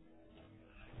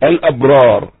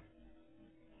 Al-Abrar,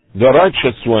 the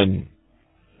righteous one,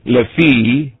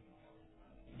 Lafi,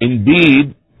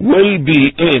 indeed will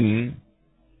be in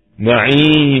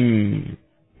Na'im,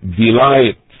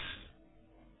 delight.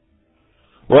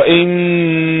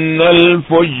 وَإِنَّ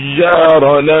الْفُجَّارَ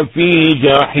لَفِي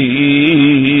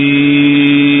جَحِيمٍ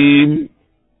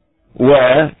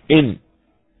وَإِن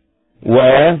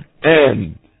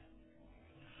and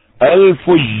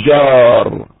Al-Fujjar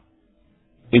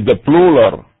is the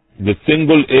plural. The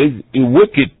single is a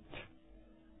wicked.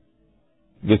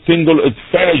 The single is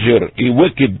Fajr, a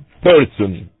wicked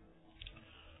person.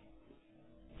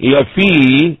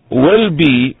 Lafi will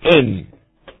be in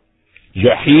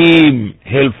Jahim,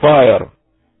 hellfire.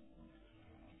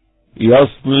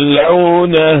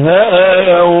 يصلونها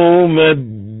يوم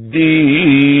الدين.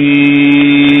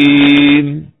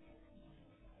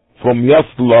 From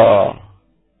Yasla,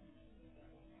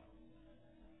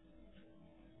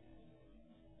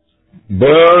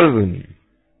 burn.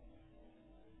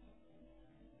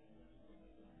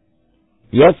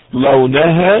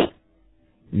 يصلونها,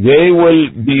 they will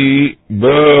be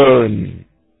burned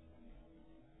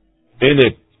in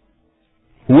it.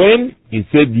 When? He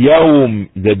said يوم,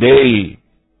 the day.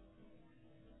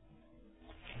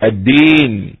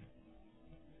 الدين,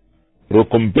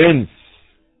 recompense,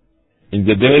 in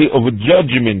the day of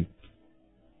judgment.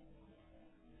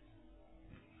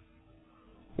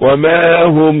 وما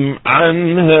هم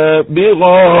عنها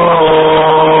بغائبين.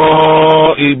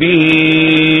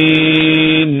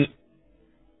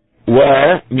 و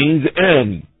means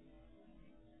and.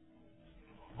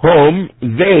 Whom,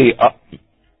 they,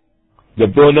 the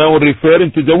pronoun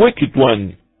referring to the wicked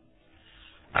one.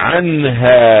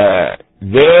 عنها,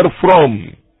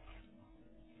 therefrom,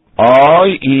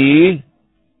 i.e.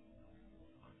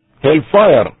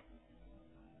 hellfire.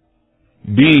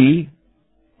 Be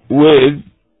with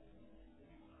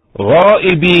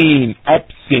غائبين,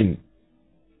 absent.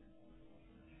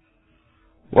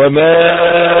 وما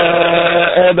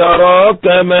أدراك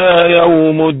ما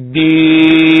يوم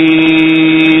الدين.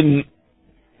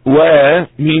 و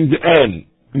means and.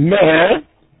 ما,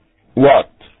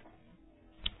 what.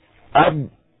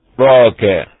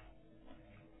 أدراك,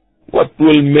 what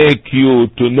will make you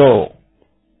to know.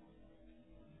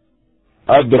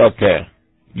 أدرك,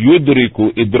 يدرك,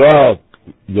 إدراك,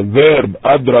 the verb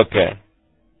أدرك,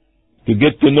 to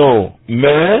get to know.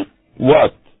 ما,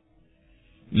 what.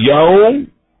 يوم,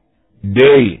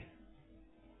 day.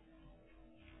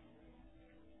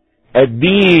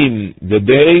 الدين, the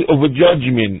day of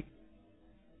judgment.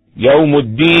 يوم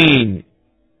الدين.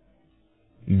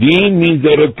 Deen means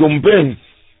the recompense.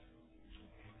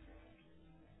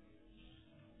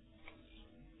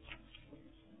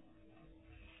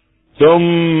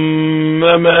 ثم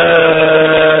ما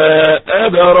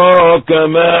أدراك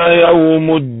ما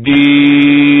يوم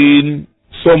الدين.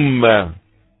 ثم,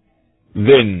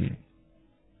 then.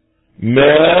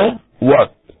 ما,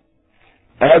 what.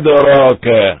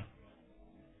 أدراك,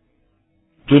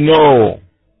 to know,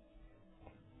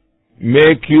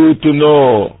 make you to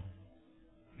know.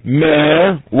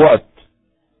 ما, what.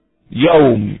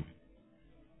 يوم,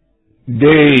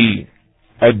 day.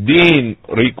 الدين,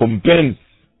 recompense.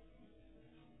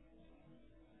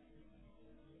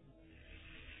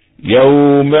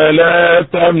 يوم لا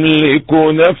تملك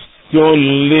نفس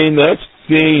لنفس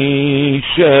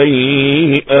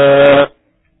شيئا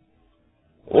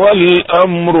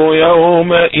والأمر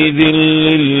يومئذ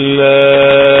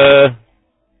لله.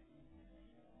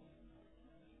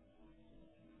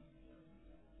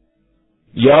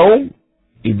 يوم,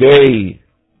 day.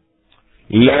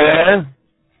 لا,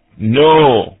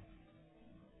 no.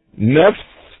 نفس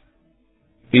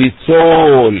is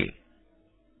soul.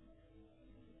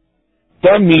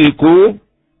 تملك,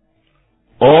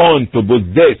 own, to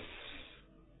possess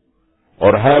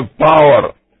or have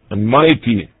power and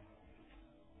mighty.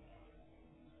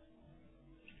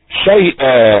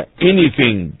 شيئا,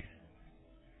 anything.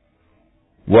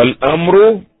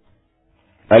 والأمر,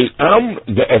 الأمر,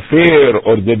 the affair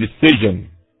or the decision.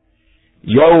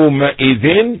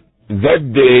 يومئذ,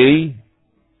 that day.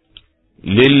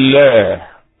 لله,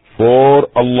 for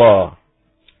Allah.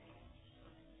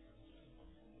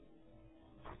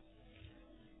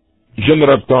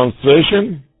 General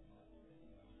translation.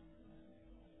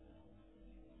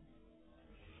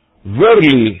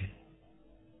 Verily,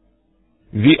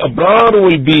 the abrar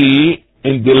will be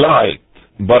in delight,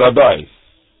 paradise.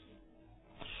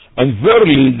 And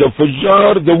verily, the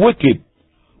fujjar, the wicked,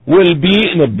 will be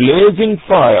in a blazing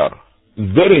fire.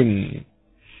 Therein,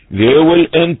 they will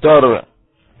enter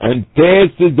and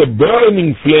taste the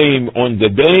burning flame on the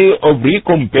day of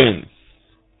recompense.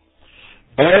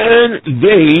 And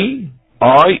they,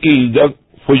 i.e. the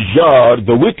fujjar,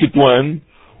 the wicked one,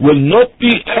 will not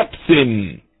be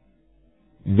absent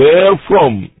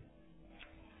therefrom.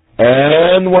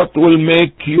 And what will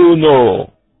make you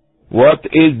know what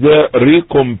is the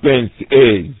recompense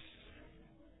is?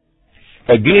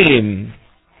 Again,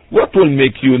 what will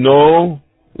make you know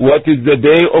what is the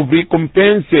day of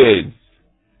recompense is?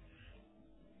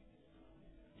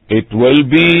 It will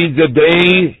be the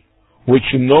day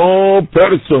which no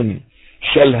person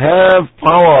shall have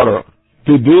power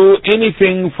to do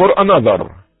anything for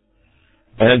another,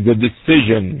 and the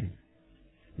decision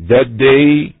that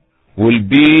day will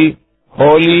be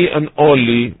wholly and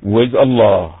only with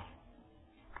Allah.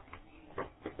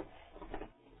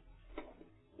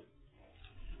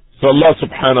 So Allah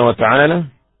subhanahu wa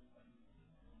ta'ala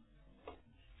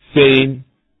saying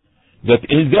that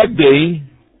in that day,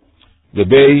 the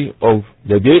day of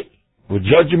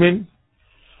judgment,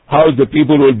 how the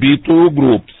people will be two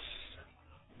groups.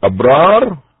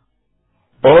 Abrar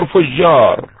or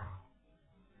Fujjar,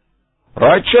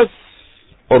 righteous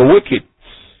or wicked,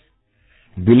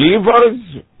 believers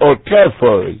or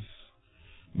kafirs,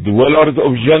 dwellers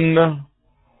of Jannah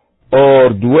or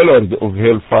dwellers of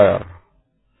hellfire.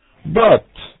 But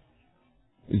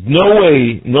there's no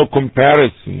way, no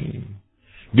comparison,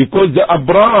 because the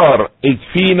Abrar is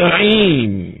fi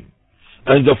na'im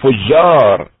and the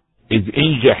Fujjar is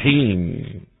in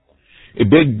Jahim. A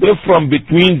big difference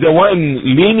between the one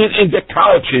leaning in the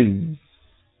couches,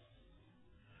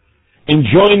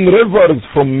 enjoying rivers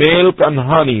from milk and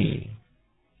honey,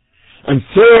 and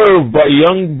served by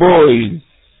young boys,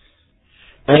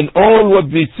 and all what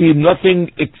they see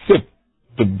nothing except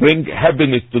to bring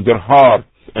happiness to their hearts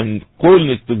and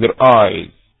coolness to their eyes.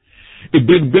 A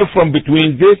big difference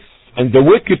between this and the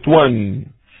wicked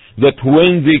one, that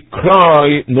when they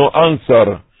cry, no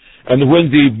answer, and when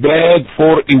they beg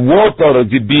for a water,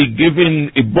 they be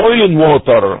given a boiling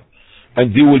water,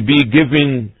 and they will be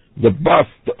given the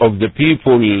best of the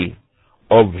people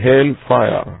of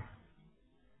hellfire.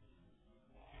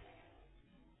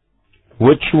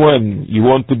 Which one you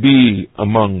want to be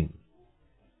among?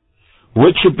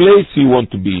 Which place you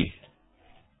want to be?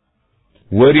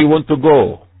 Where you want to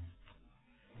go?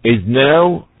 Is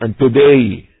now and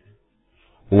today,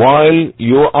 while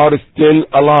you are still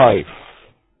alive.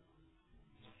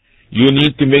 You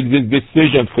need to make this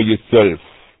decision for yourself.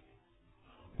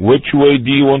 Which way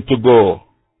do you want to go?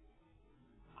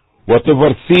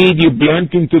 Whatever seed you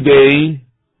planting today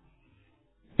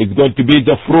is going to be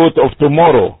the fruit of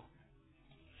tomorrow.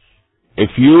 If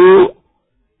you,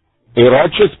 a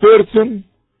righteous person,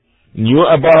 knew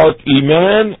about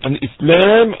Iman and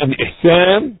Islam and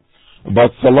Ihsan,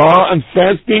 about Salah and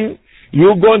fasting,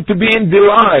 you're going to be in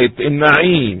delight, in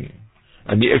Na'im.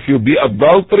 And if you be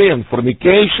adultery and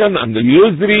fornication and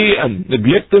usury and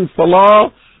neglecting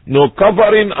Salah, no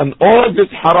covering and all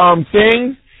these haram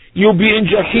things, you'll be in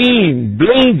Jahim,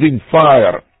 blazing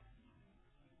fire.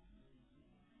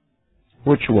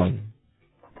 Which one?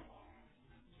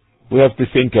 We have to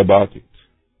think about it.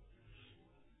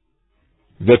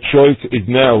 The choice is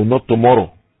now, not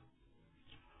tomorrow.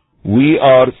 We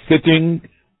are setting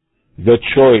the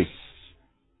choice.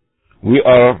 We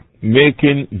are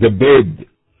making the bed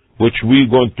which we're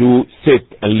going to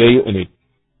sit and lay on it.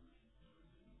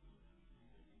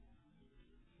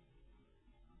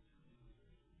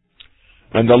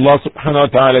 And Allah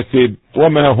subhanahu wa ta'ala said,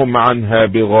 وَمَا هُمْ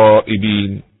عَنْهَا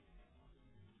بِغَائِبِينَ.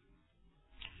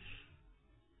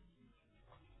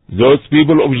 Those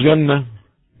people of Jannah,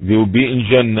 they will be in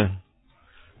Jannah.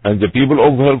 And the people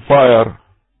of hellfire,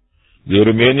 they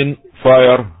remain in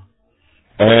fire.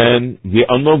 And they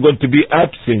are not going to be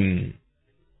absent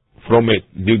from it.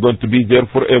 They're going to be there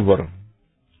forever.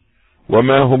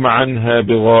 وَمَا هُمْ عَنْهَا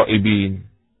بِغَائِبِينَ.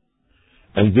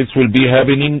 And this will be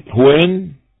happening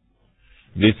when?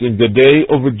 This is the day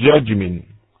of judgment,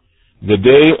 the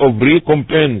day of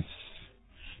recompense,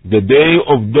 the day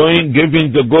of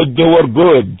giving the good doer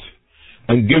good,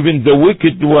 and giving the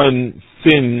wicked one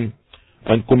sin,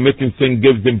 and committing sin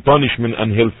gives them punishment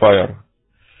and hellfire.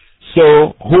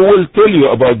 So, who will tell you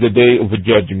about the day of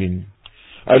judgment?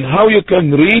 And how you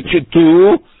can reach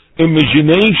to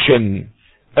imagination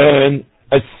and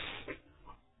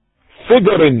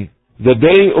figuring the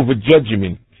day of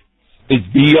judgment is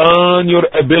beyond your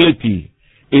ability,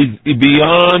 is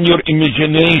beyond your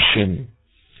imagination.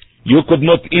 You could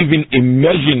not even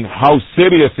imagine how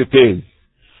serious it is,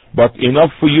 but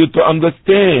enough for you to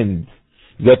understand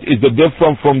that is the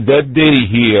difference from that day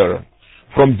here,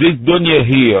 from this dunya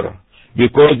here,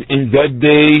 because in that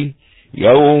day,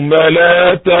 يَوْمَ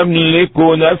لَا تَمْلِكُ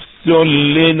نَفْسٌ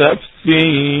لِنَفْسٍ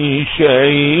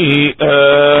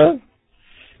شَيْئًا.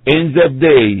 In that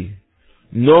day,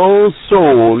 no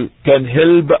soul can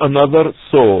help another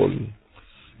soul.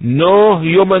 No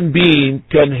human being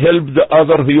can help the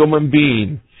other human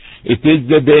being. It is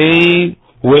the day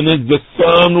when the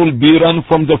son will be run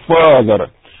from the father,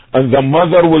 and the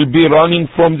mother will be running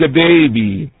from the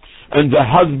baby, and the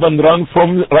husband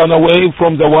run away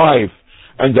from the wife,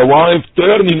 and the wife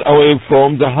turning away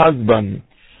from the husband,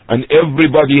 and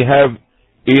everybody have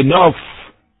enough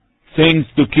things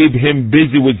to keep him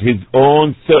busy with his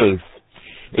own self.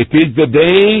 It is the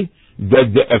day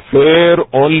that the affair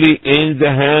only in the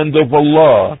hand of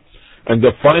Allah, and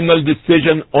the final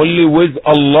decision only with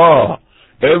Allah.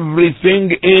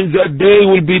 Everything in that day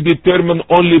will be determined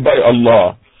only by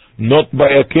Allah, not by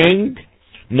a king,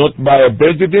 not by a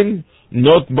president,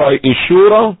 not by a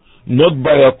shura, not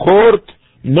by a court,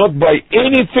 not by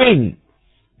anything.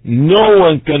 No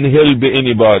one can help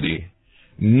anybody.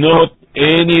 Not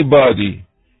anybody.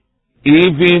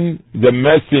 Even the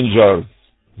messengers,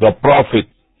 the prophets,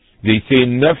 they say,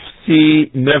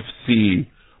 nafsi, nafsi,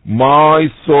 my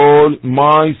soul,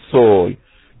 my soul.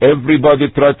 Everybody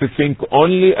try to think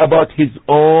only about his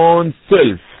own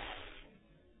self.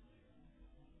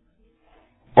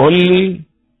 Only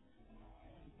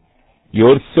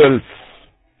yourself.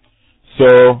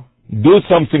 So, do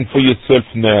something for yourself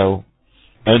now.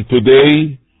 And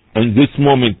today, and this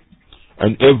moment,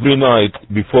 and every night,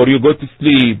 before you go to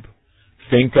sleep,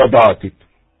 think about it.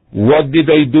 What did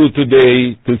I do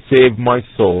today to save my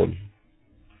soul?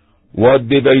 What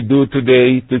did I do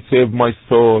today to save my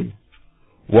soul?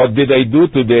 What did I do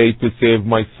today to save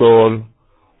my soul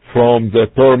from the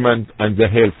torment and the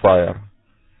hellfire?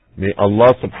 May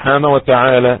Allah subhanahu wa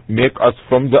ta'ala make us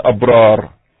from the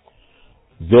abrar,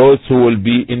 those who will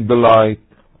be in the light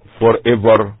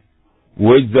forever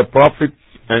with the prophets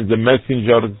and the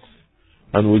messengers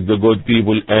and with the good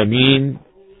people. Ameen.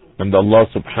 And Allah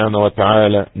subhanahu wa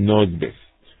ta'ala knows best.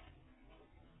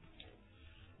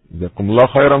 Jazakumullah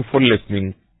khairan for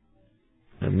listening.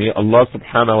 And may Allah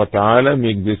subhanahu wa ta'ala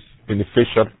make this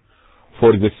beneficial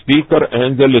for the speaker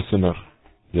and the listener.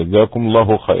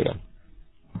 Jazakumullahu khairan.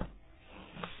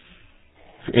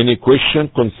 If any question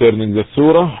concerning the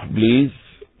surah, please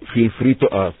feel free to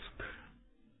ask.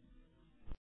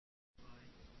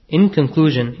 In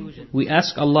conclusion, we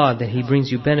ask Allah that He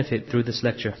brings you benefit through this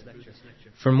lecture.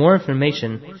 For more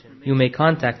information, you may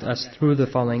contact us through the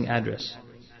following address.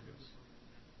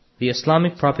 The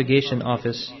Islamic Propagation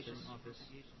Office,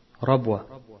 Rabwa,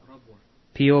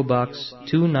 P.O. Box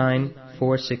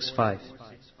 29465,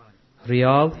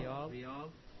 Riyadh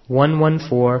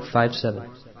 11457,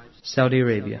 Saudi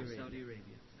Arabia.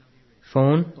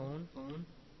 Phone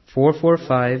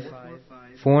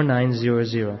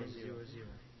 445-4900.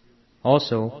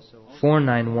 Also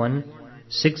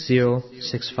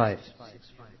 491-6065.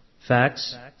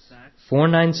 Fax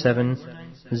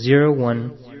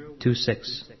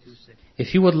 497-0126.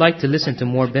 If you would like to listen to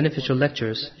more beneficial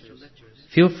lectures,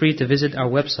 feel free to visit our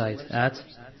website at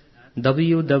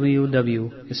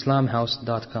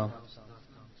www.islamhouse.com.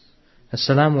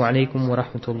 Assalamu alaikum wa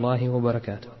rahmatullahi wa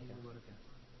barakatuh.